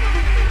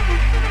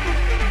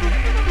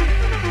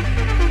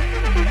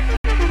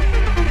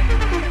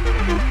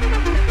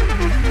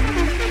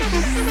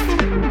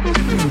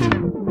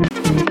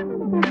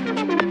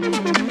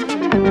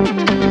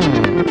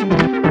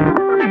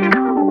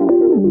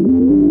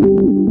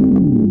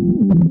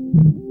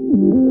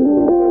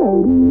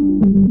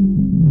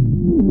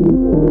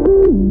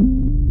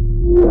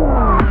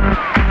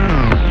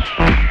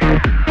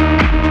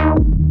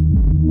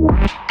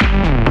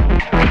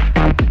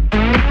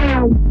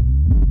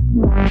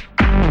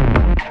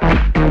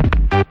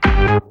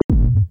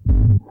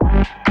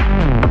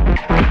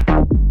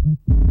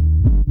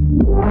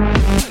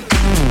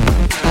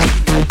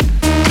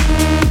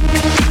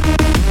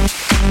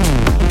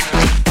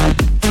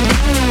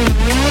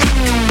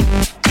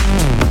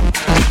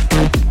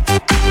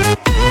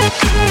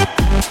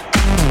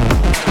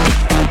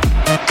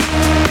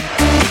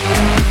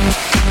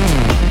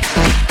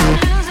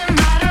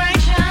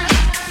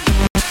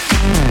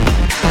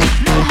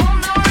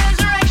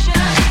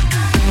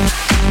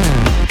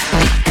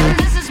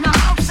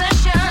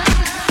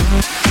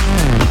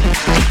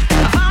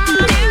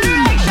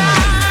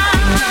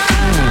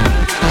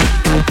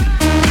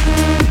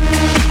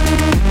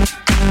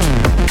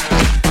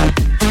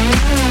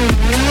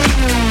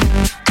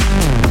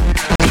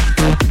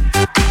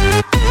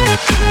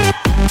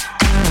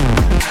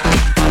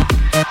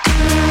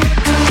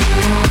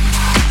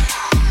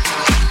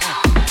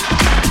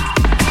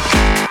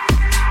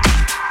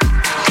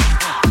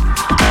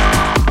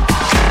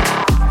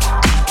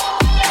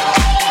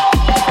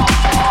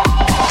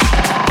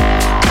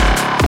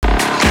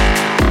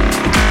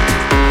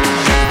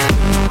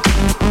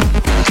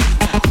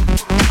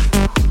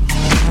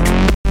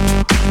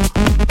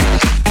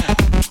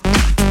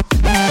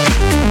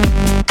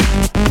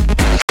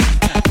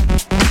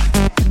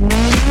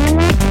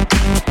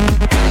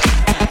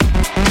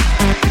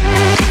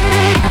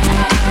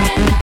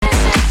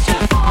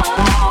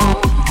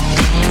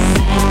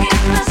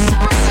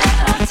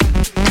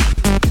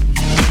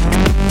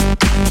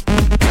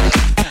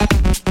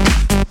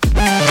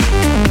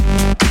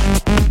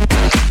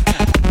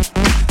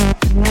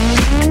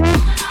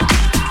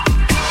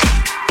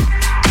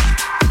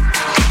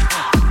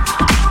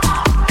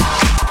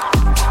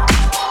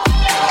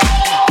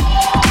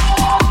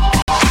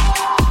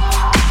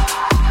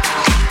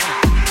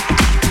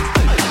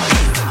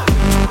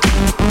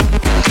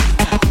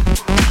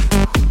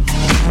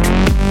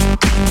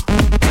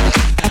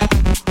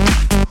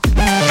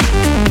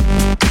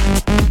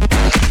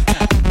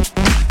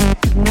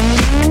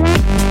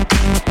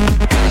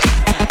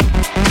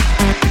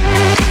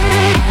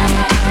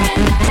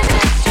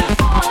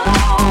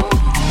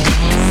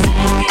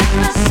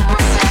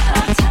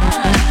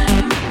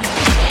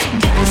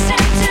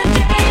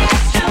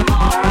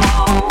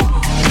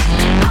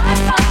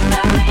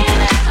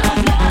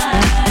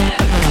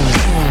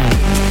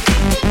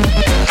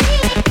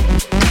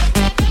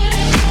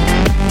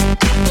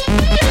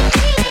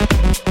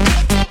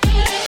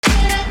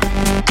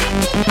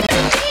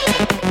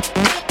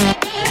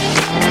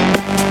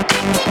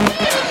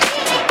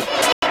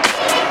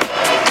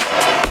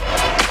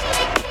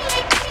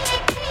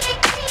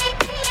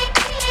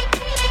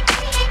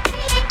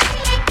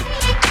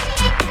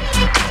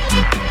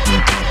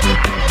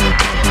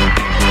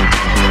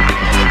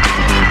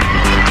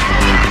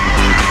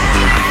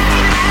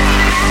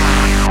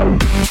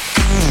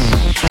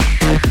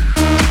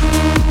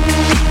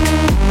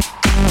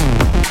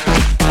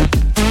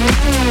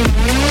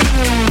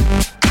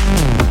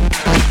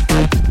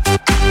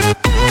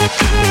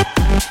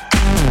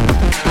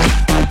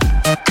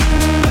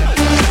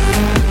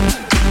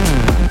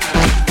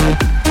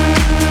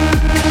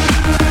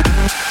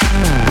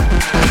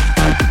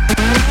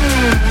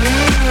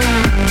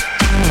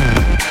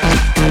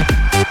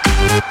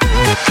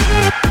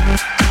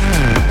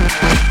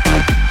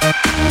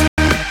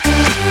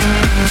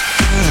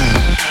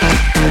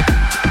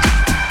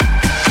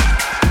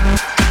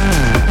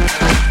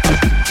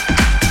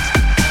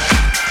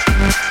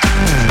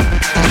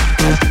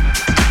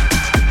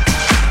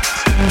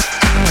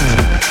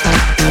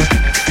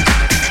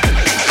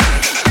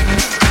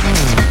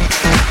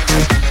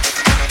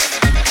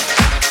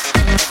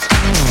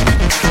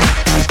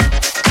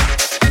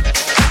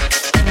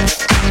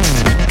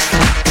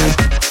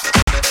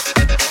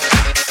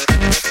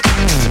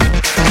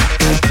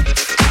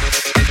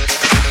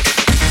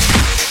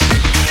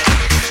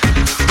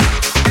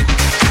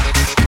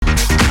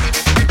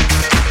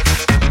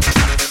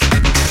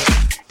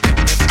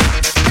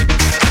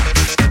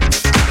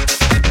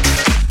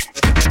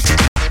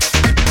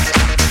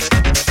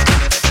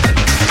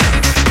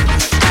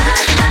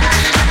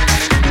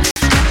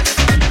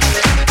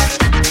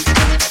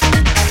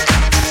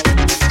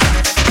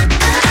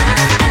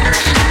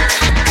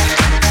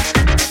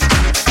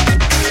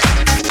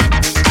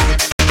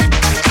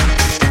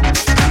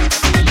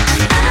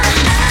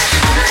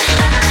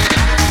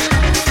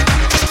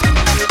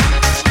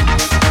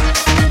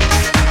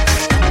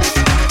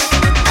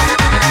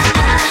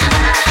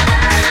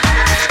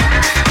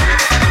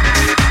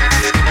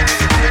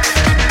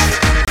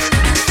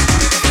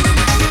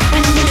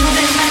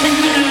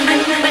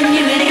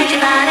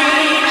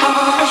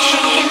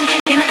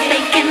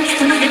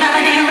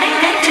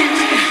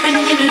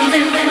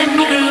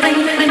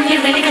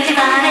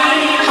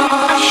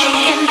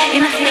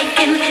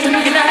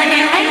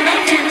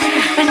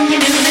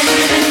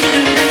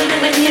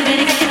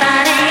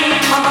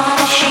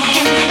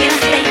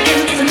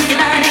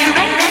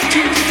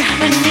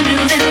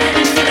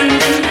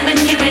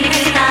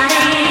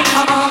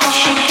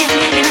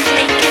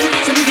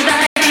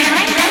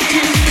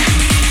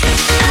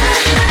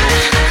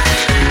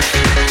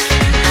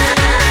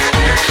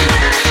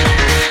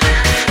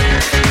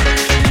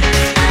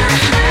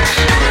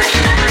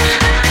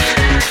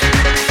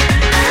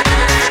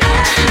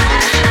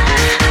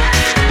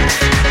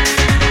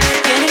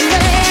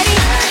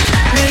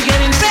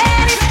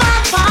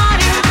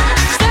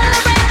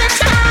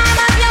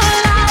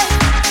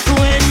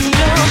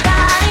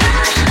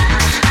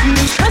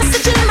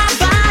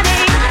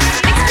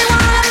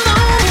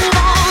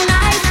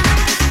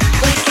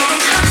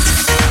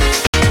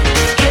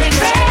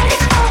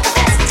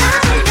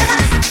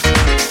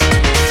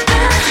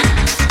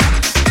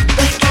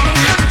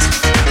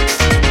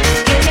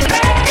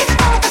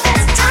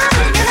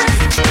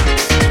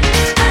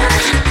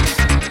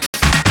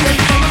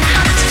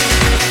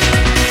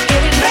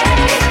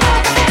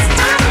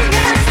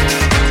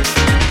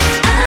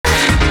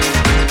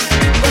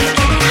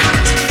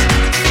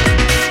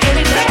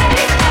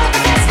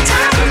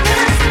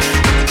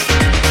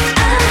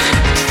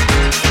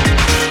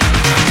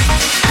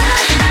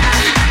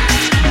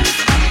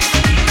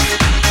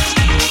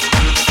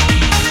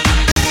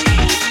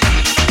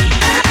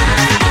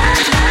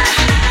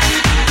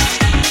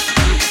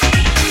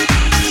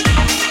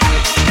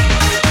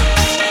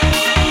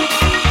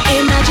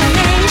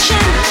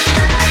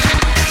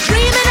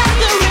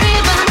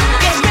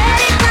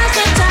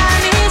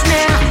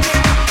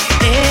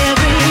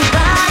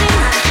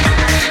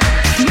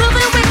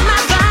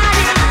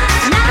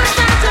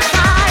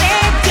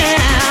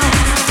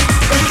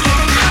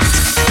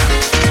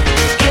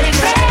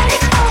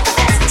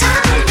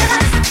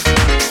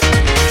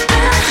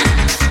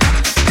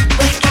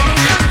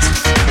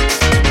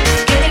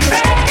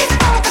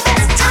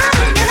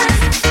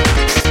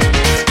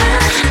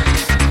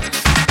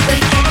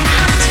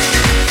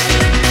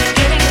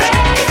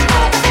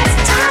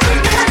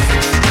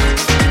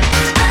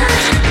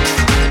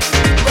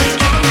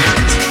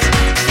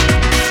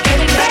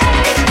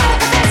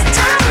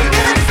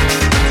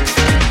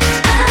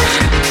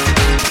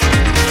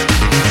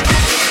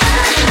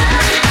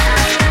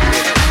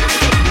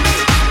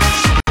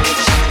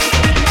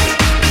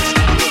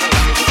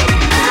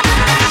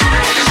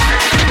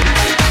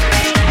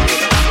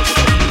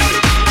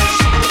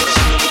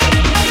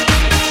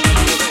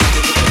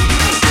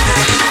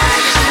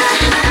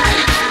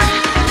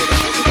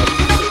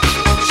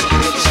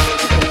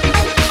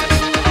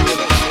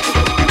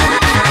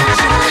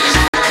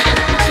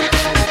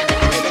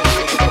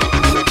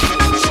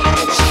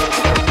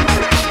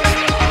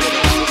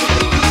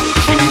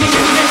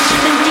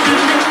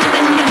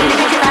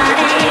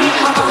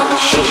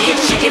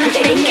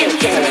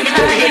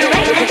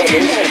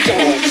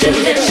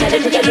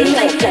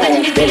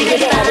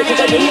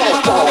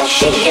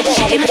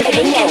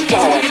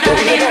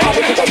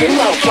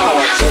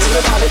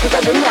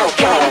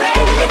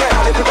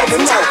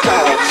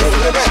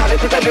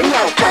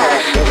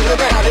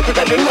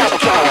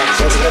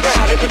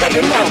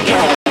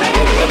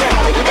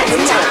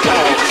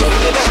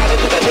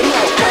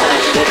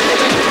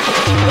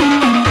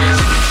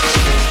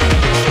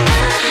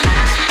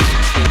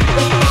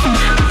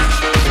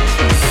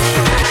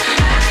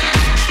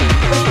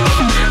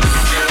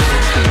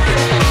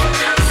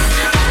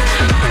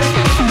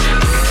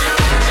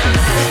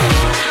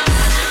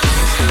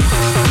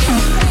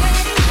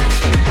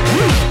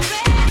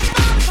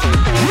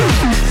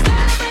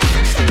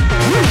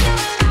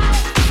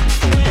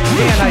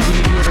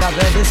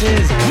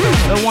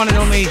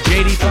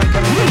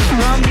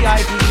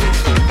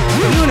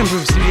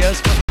 Improved Studios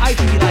for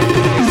ITV Live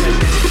video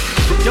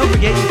sessions. Don't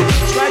forget you can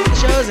subscribe to the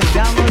shows and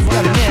download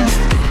what I missed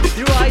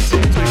through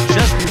iTunes. We're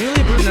just newly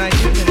approved in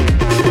iTunes and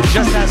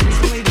just as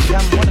recently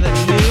become one of the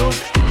new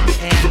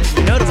and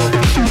notable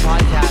featured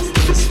podcasts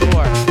in the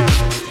store.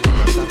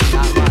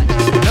 Not much.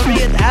 Don't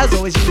forget, as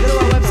always, you can go to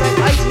our website,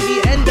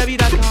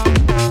 itvnw.com,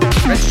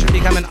 register to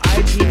become an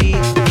ITV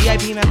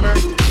VIP member,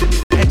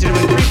 and to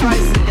win free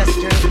prizes and guest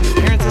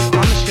appearances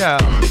on the show.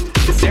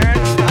 Sarah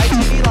with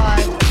ITV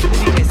Live, the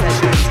DJ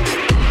sessions.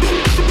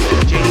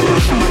 Jamie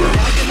will come over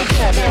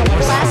and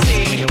more songs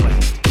coming your way.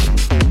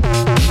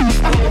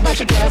 A whole bunch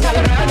of girls all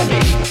around me.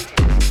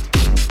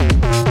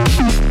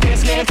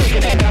 Dancing,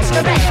 freaking, and bouncing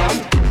around.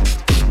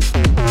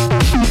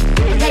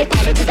 They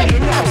party to the new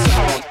house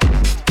song.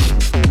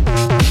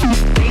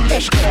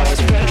 English girls,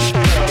 French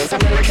girls,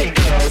 American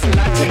girls,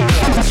 Latin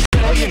girls,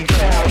 Australian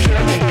girls,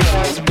 German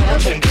girls,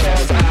 Belgian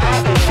girls. I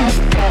love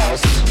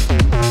girls.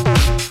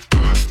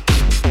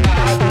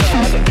 I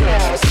love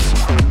girls.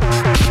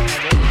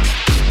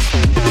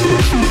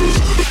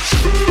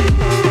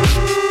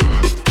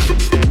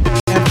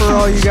 And for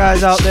all you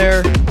guys out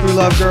there who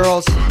love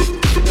girls,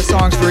 this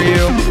song's for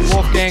you,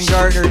 Wolfgang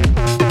Gardner.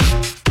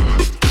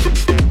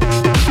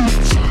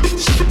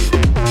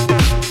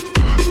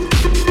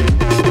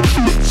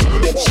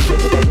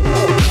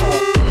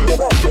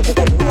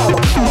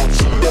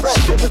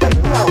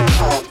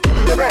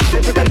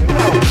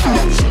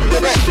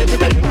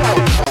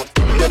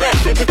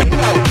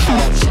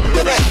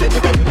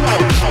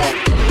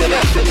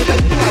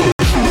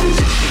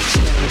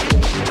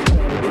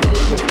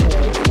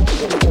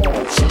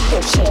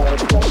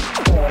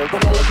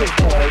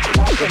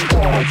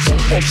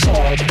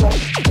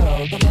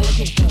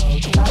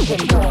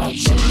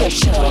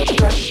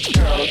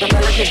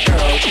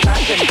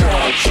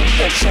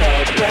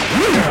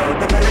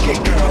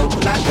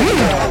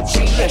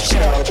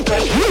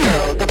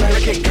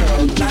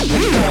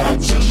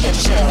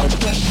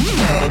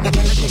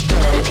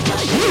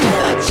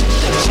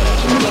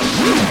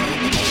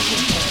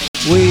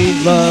 We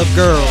love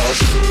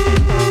girls.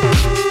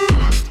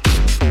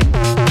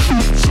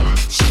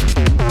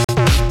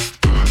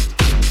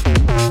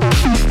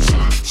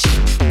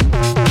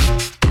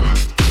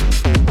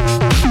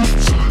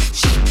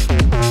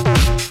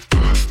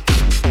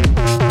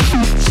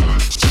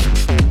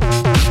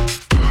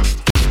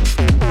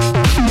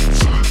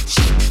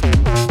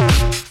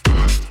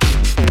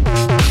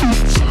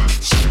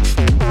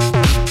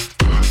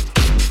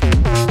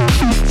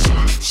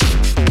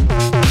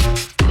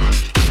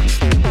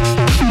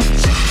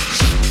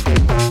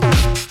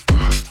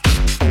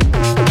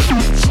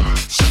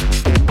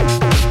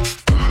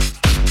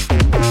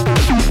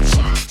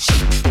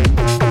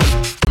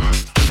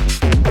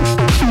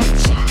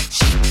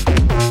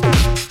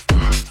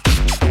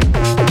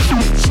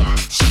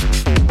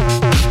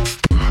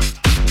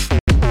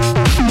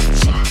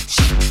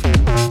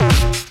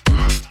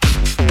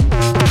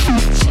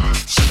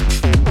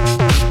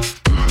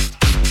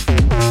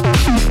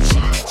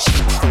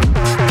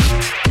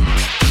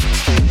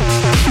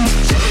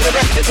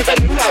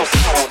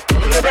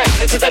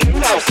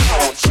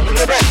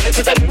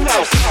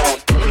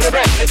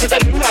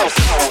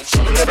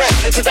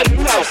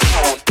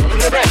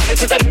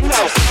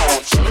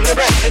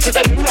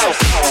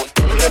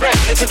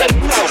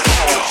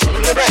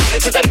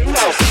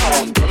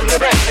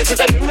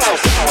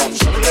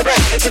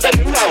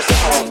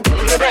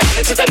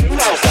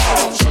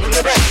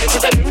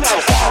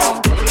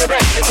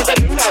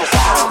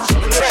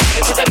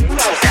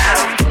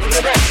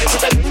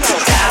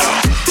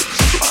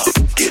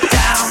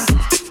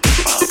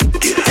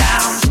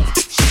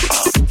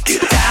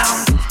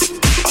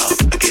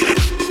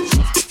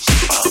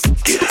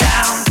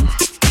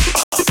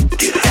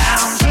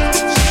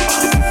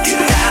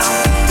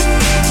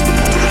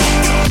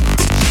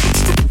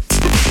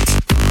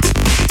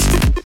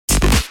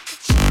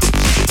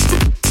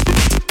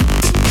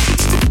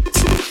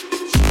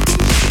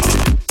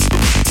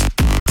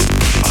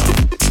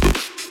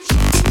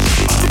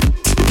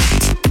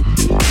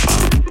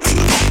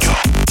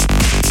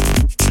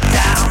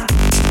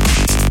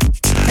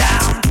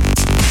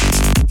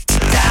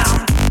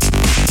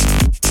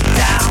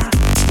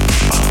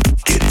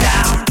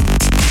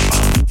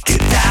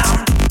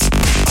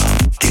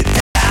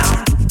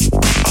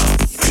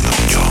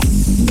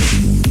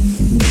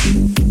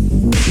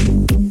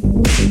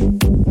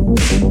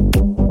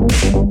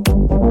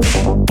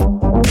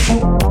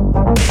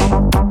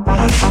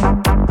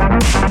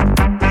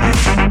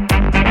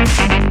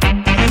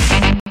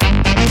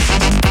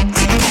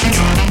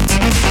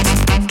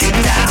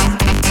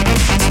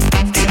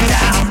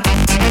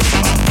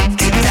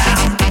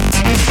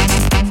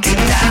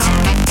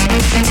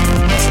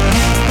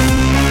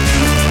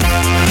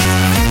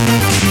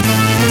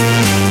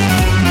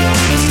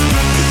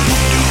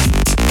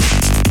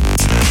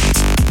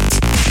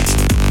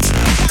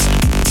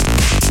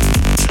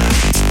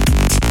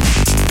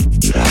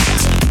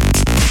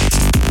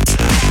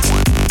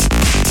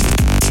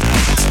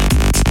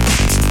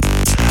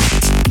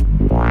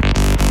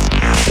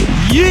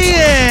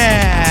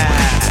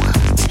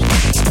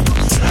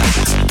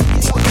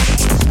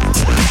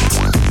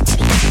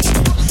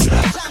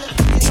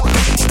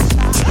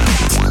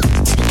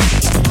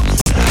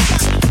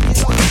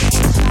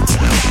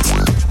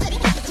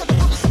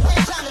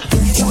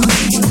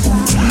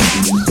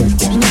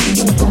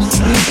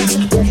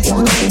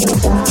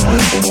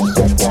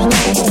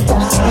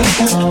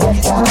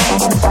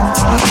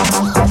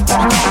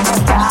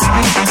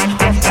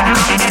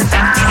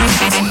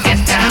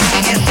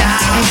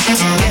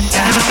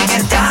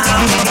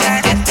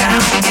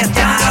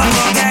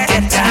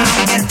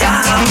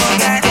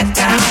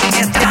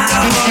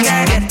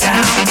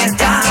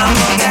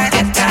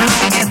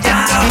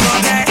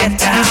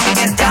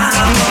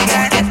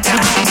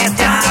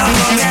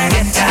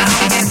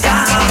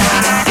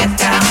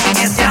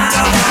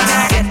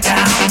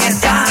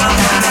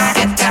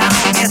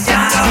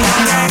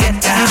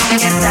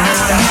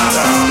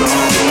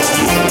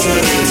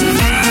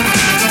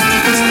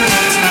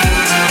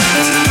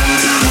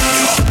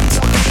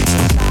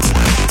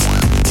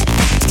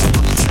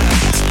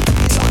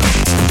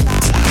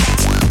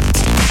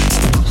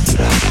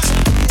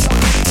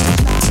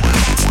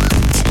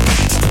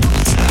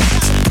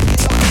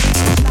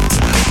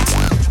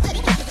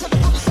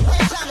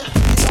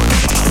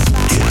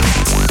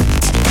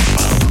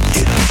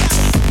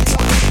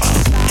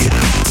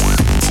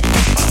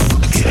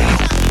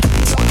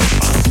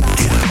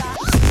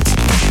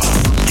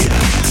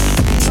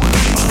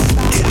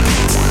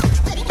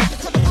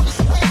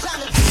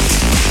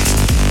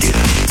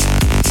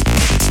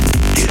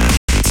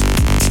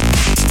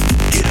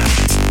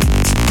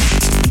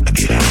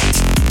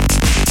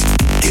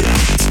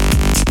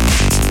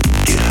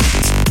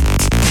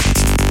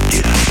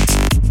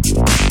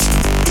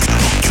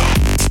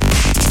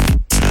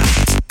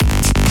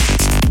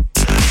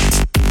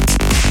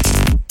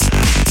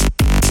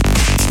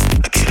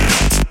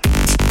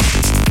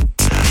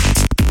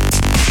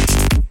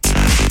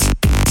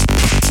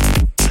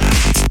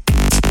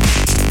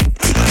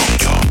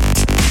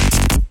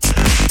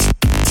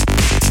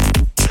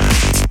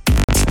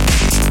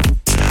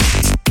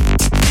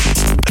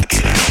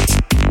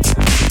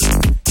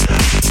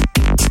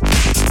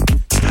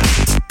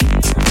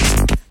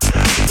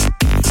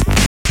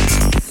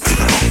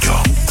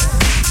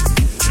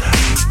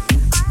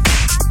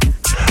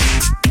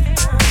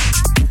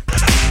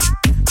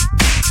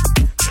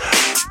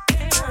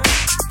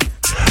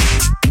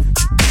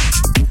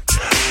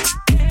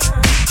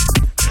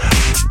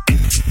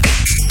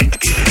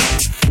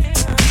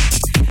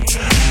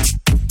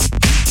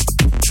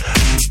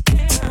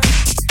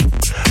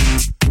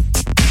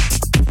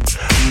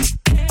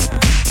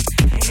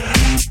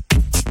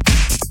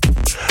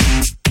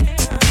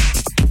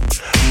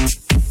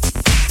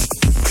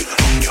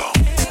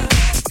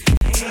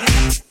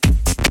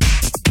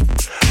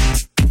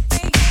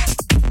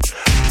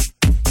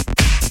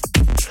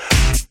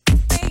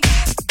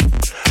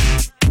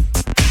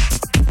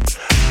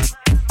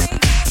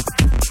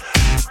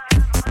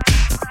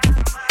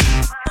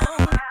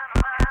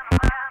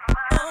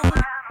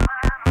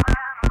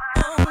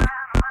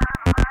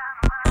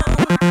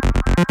 All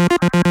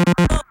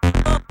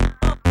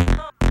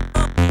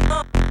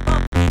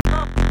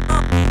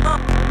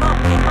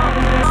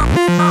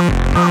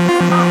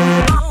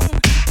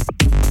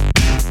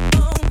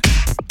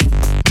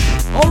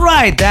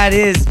right, that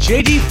is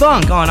JD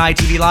Funk on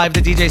ITV Live, the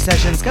DJ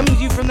sessions, coming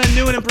to you from the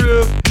new and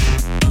improved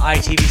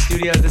ITV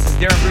studios. This is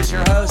Darren Bruce,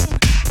 your host.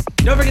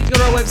 Don't forget to go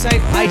to our website,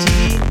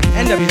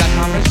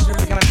 itvnw.com, register to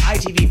become an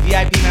ITV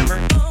VIP member,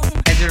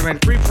 enter to win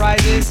free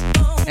prizes,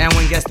 and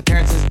win guest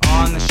appearances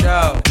on the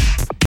show.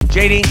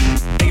 JD,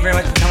 thank you very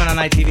much for coming on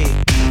ITV.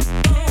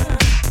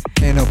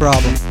 Hey, no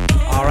problem.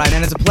 All right,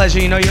 man, it's a pleasure.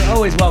 You know, you're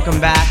always welcome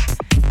back.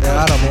 Yeah,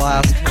 I had a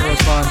blast. It was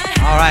fun.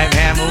 All right,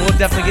 man. Well, we'll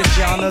definitely get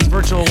you on those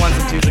virtual ones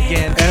and twos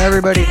again. And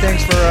everybody,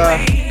 thanks for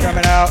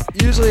coming out.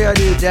 Usually I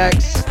do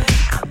decks,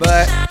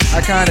 but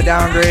I kind of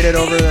downgraded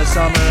over the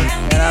summer,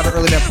 and I haven't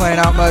really been playing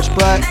out much,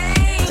 but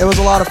it was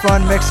a lot of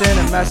fun mixing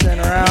and messing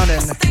around,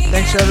 and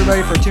thanks to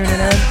everybody for tuning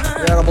in.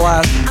 We had a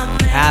blast.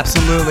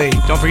 Absolutely.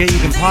 Don't forget you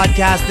can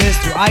podcast this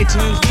through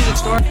iTunes Music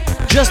Store.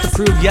 Just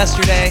approved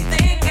yesterday.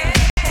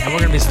 And we're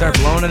going to start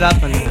blowing it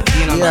up and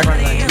being on the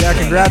front line. Yeah,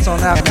 congrats on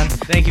that, man.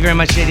 Thank you very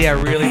much, JD. I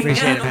really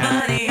appreciate it,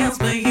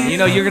 man. You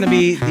know, you're going to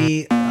be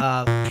the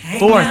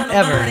fourth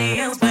ever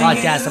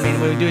podcast. I mean,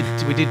 we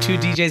do 2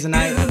 DJs a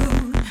night.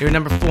 You're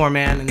number 4,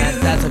 man, and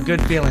that's a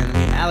good feeling. I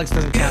mean, Alex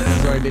doesn't count because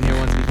he's already been here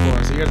once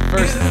before. So you're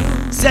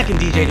the second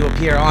DJ to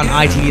appear on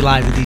ITV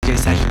Live, the DJ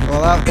session.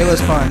 Well, it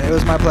was fun. It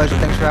was my pleasure.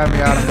 Thanks for having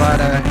me out. I'm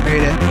glad I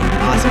made it.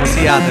 Awesome. We'll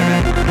see you out there,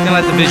 man. We're going to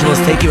let the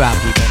visuals take you out,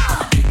 people.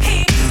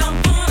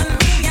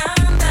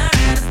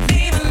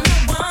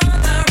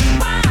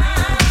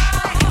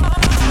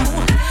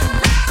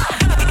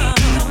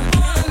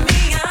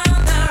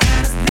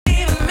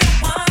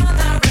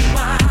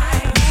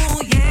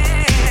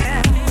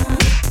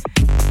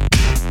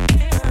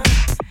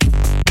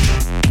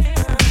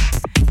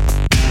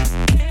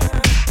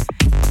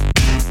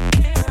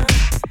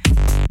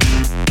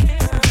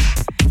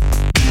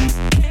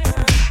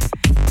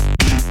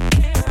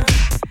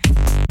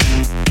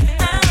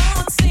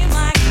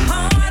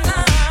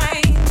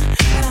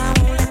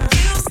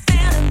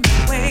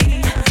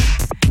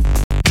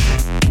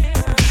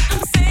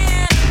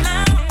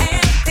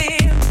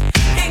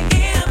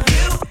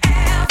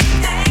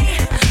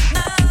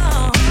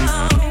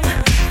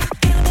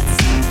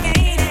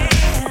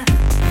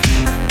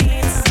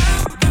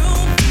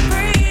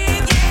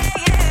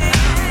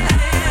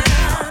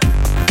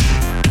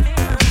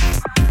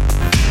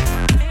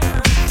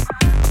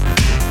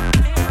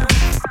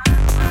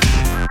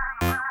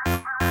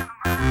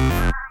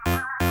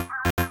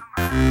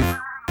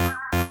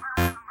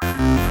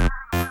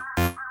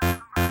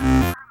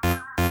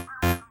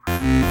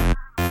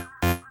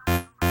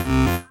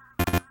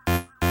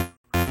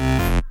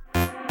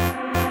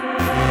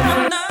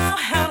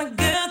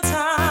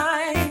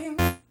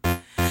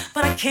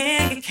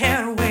 Can't get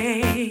carried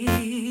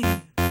away.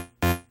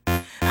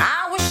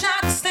 I wish I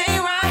could stay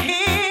right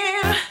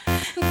here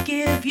and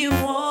give you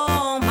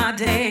all my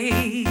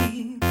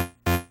day.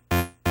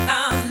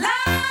 Our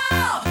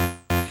love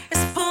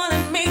is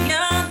pulling me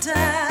under.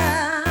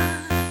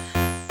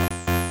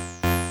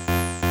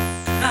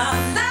 Our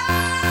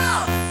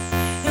love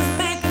is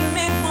making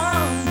me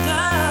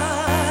wonder.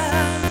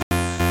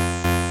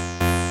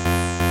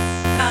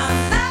 Our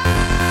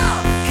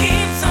love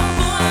keeps on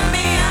pulling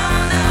me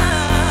under.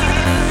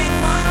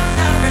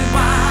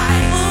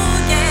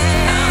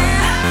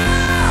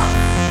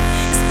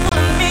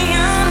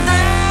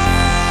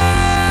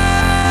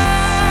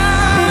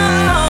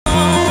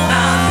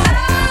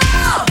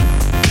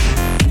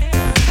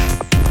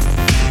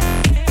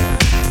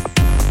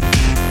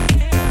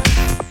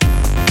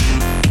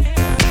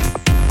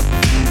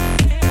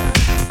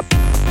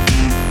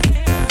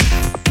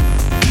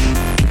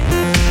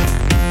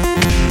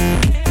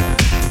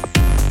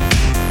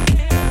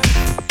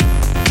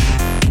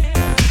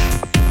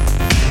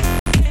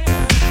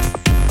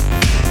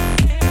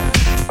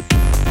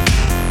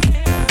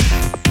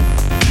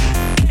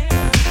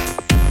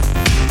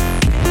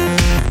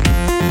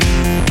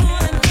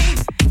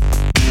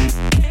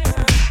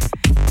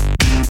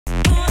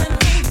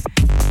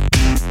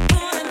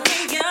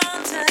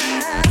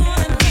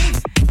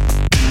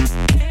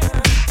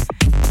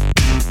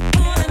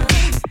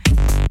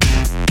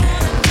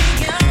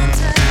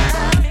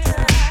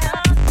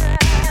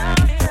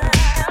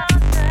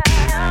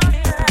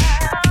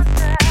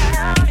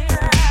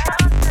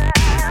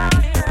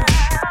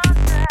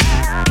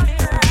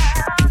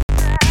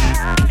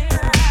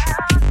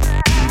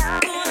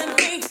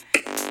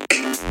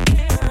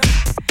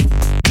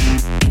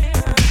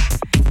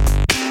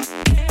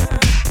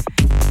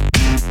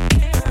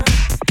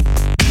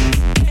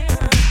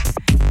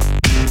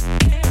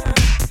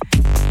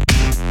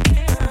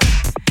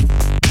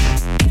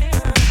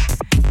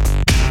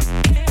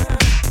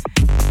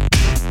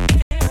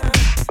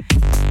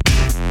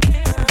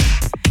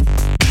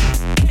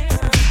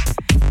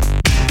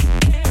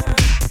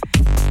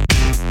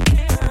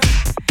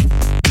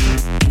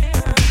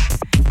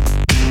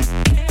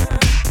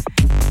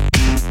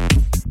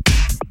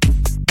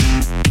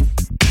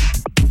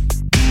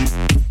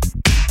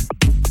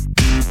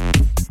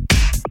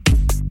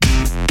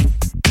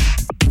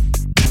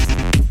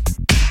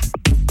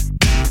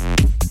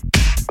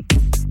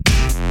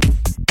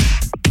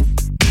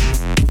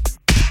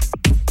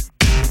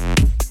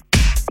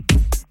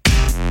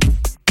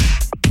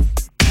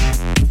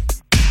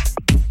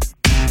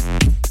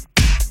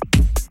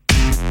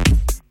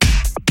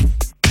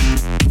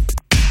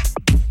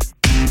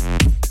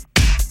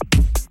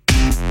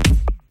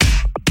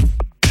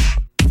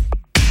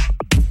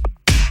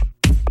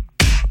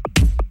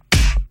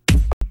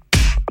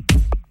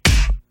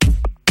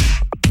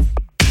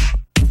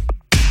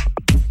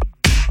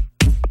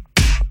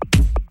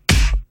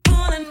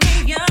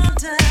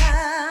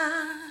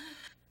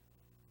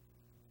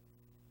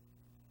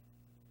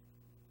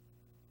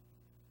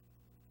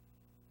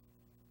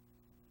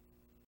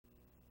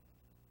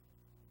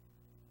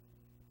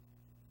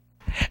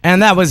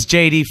 And that was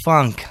JD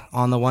Funk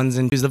on the ones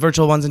and twos, the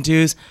virtual ones and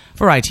twos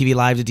for ITV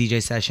Live to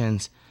DJ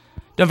sessions.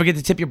 Don't forget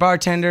to tip your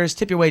bartenders,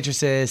 tip your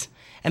waitresses,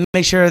 and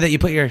make sure that you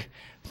put your,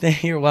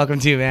 you're welcome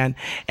to, man,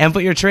 and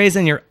put your trays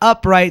in your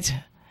upright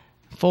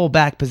full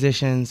back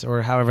positions,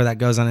 or however that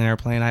goes on an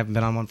airplane. I haven't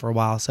been on one for a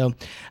while. So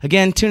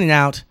again, tuning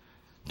out.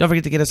 Don't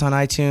forget to get us on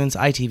iTunes,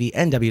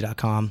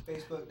 itvnw.com.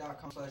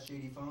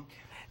 Facebook.com/JDFunk.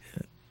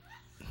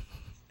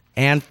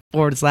 And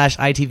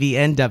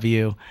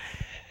 /ITVNW.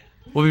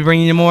 We'll be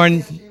bringing you more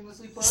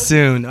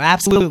soon.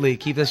 Absolutely.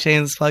 Keep those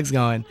shameless plugs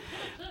going.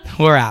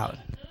 We're out.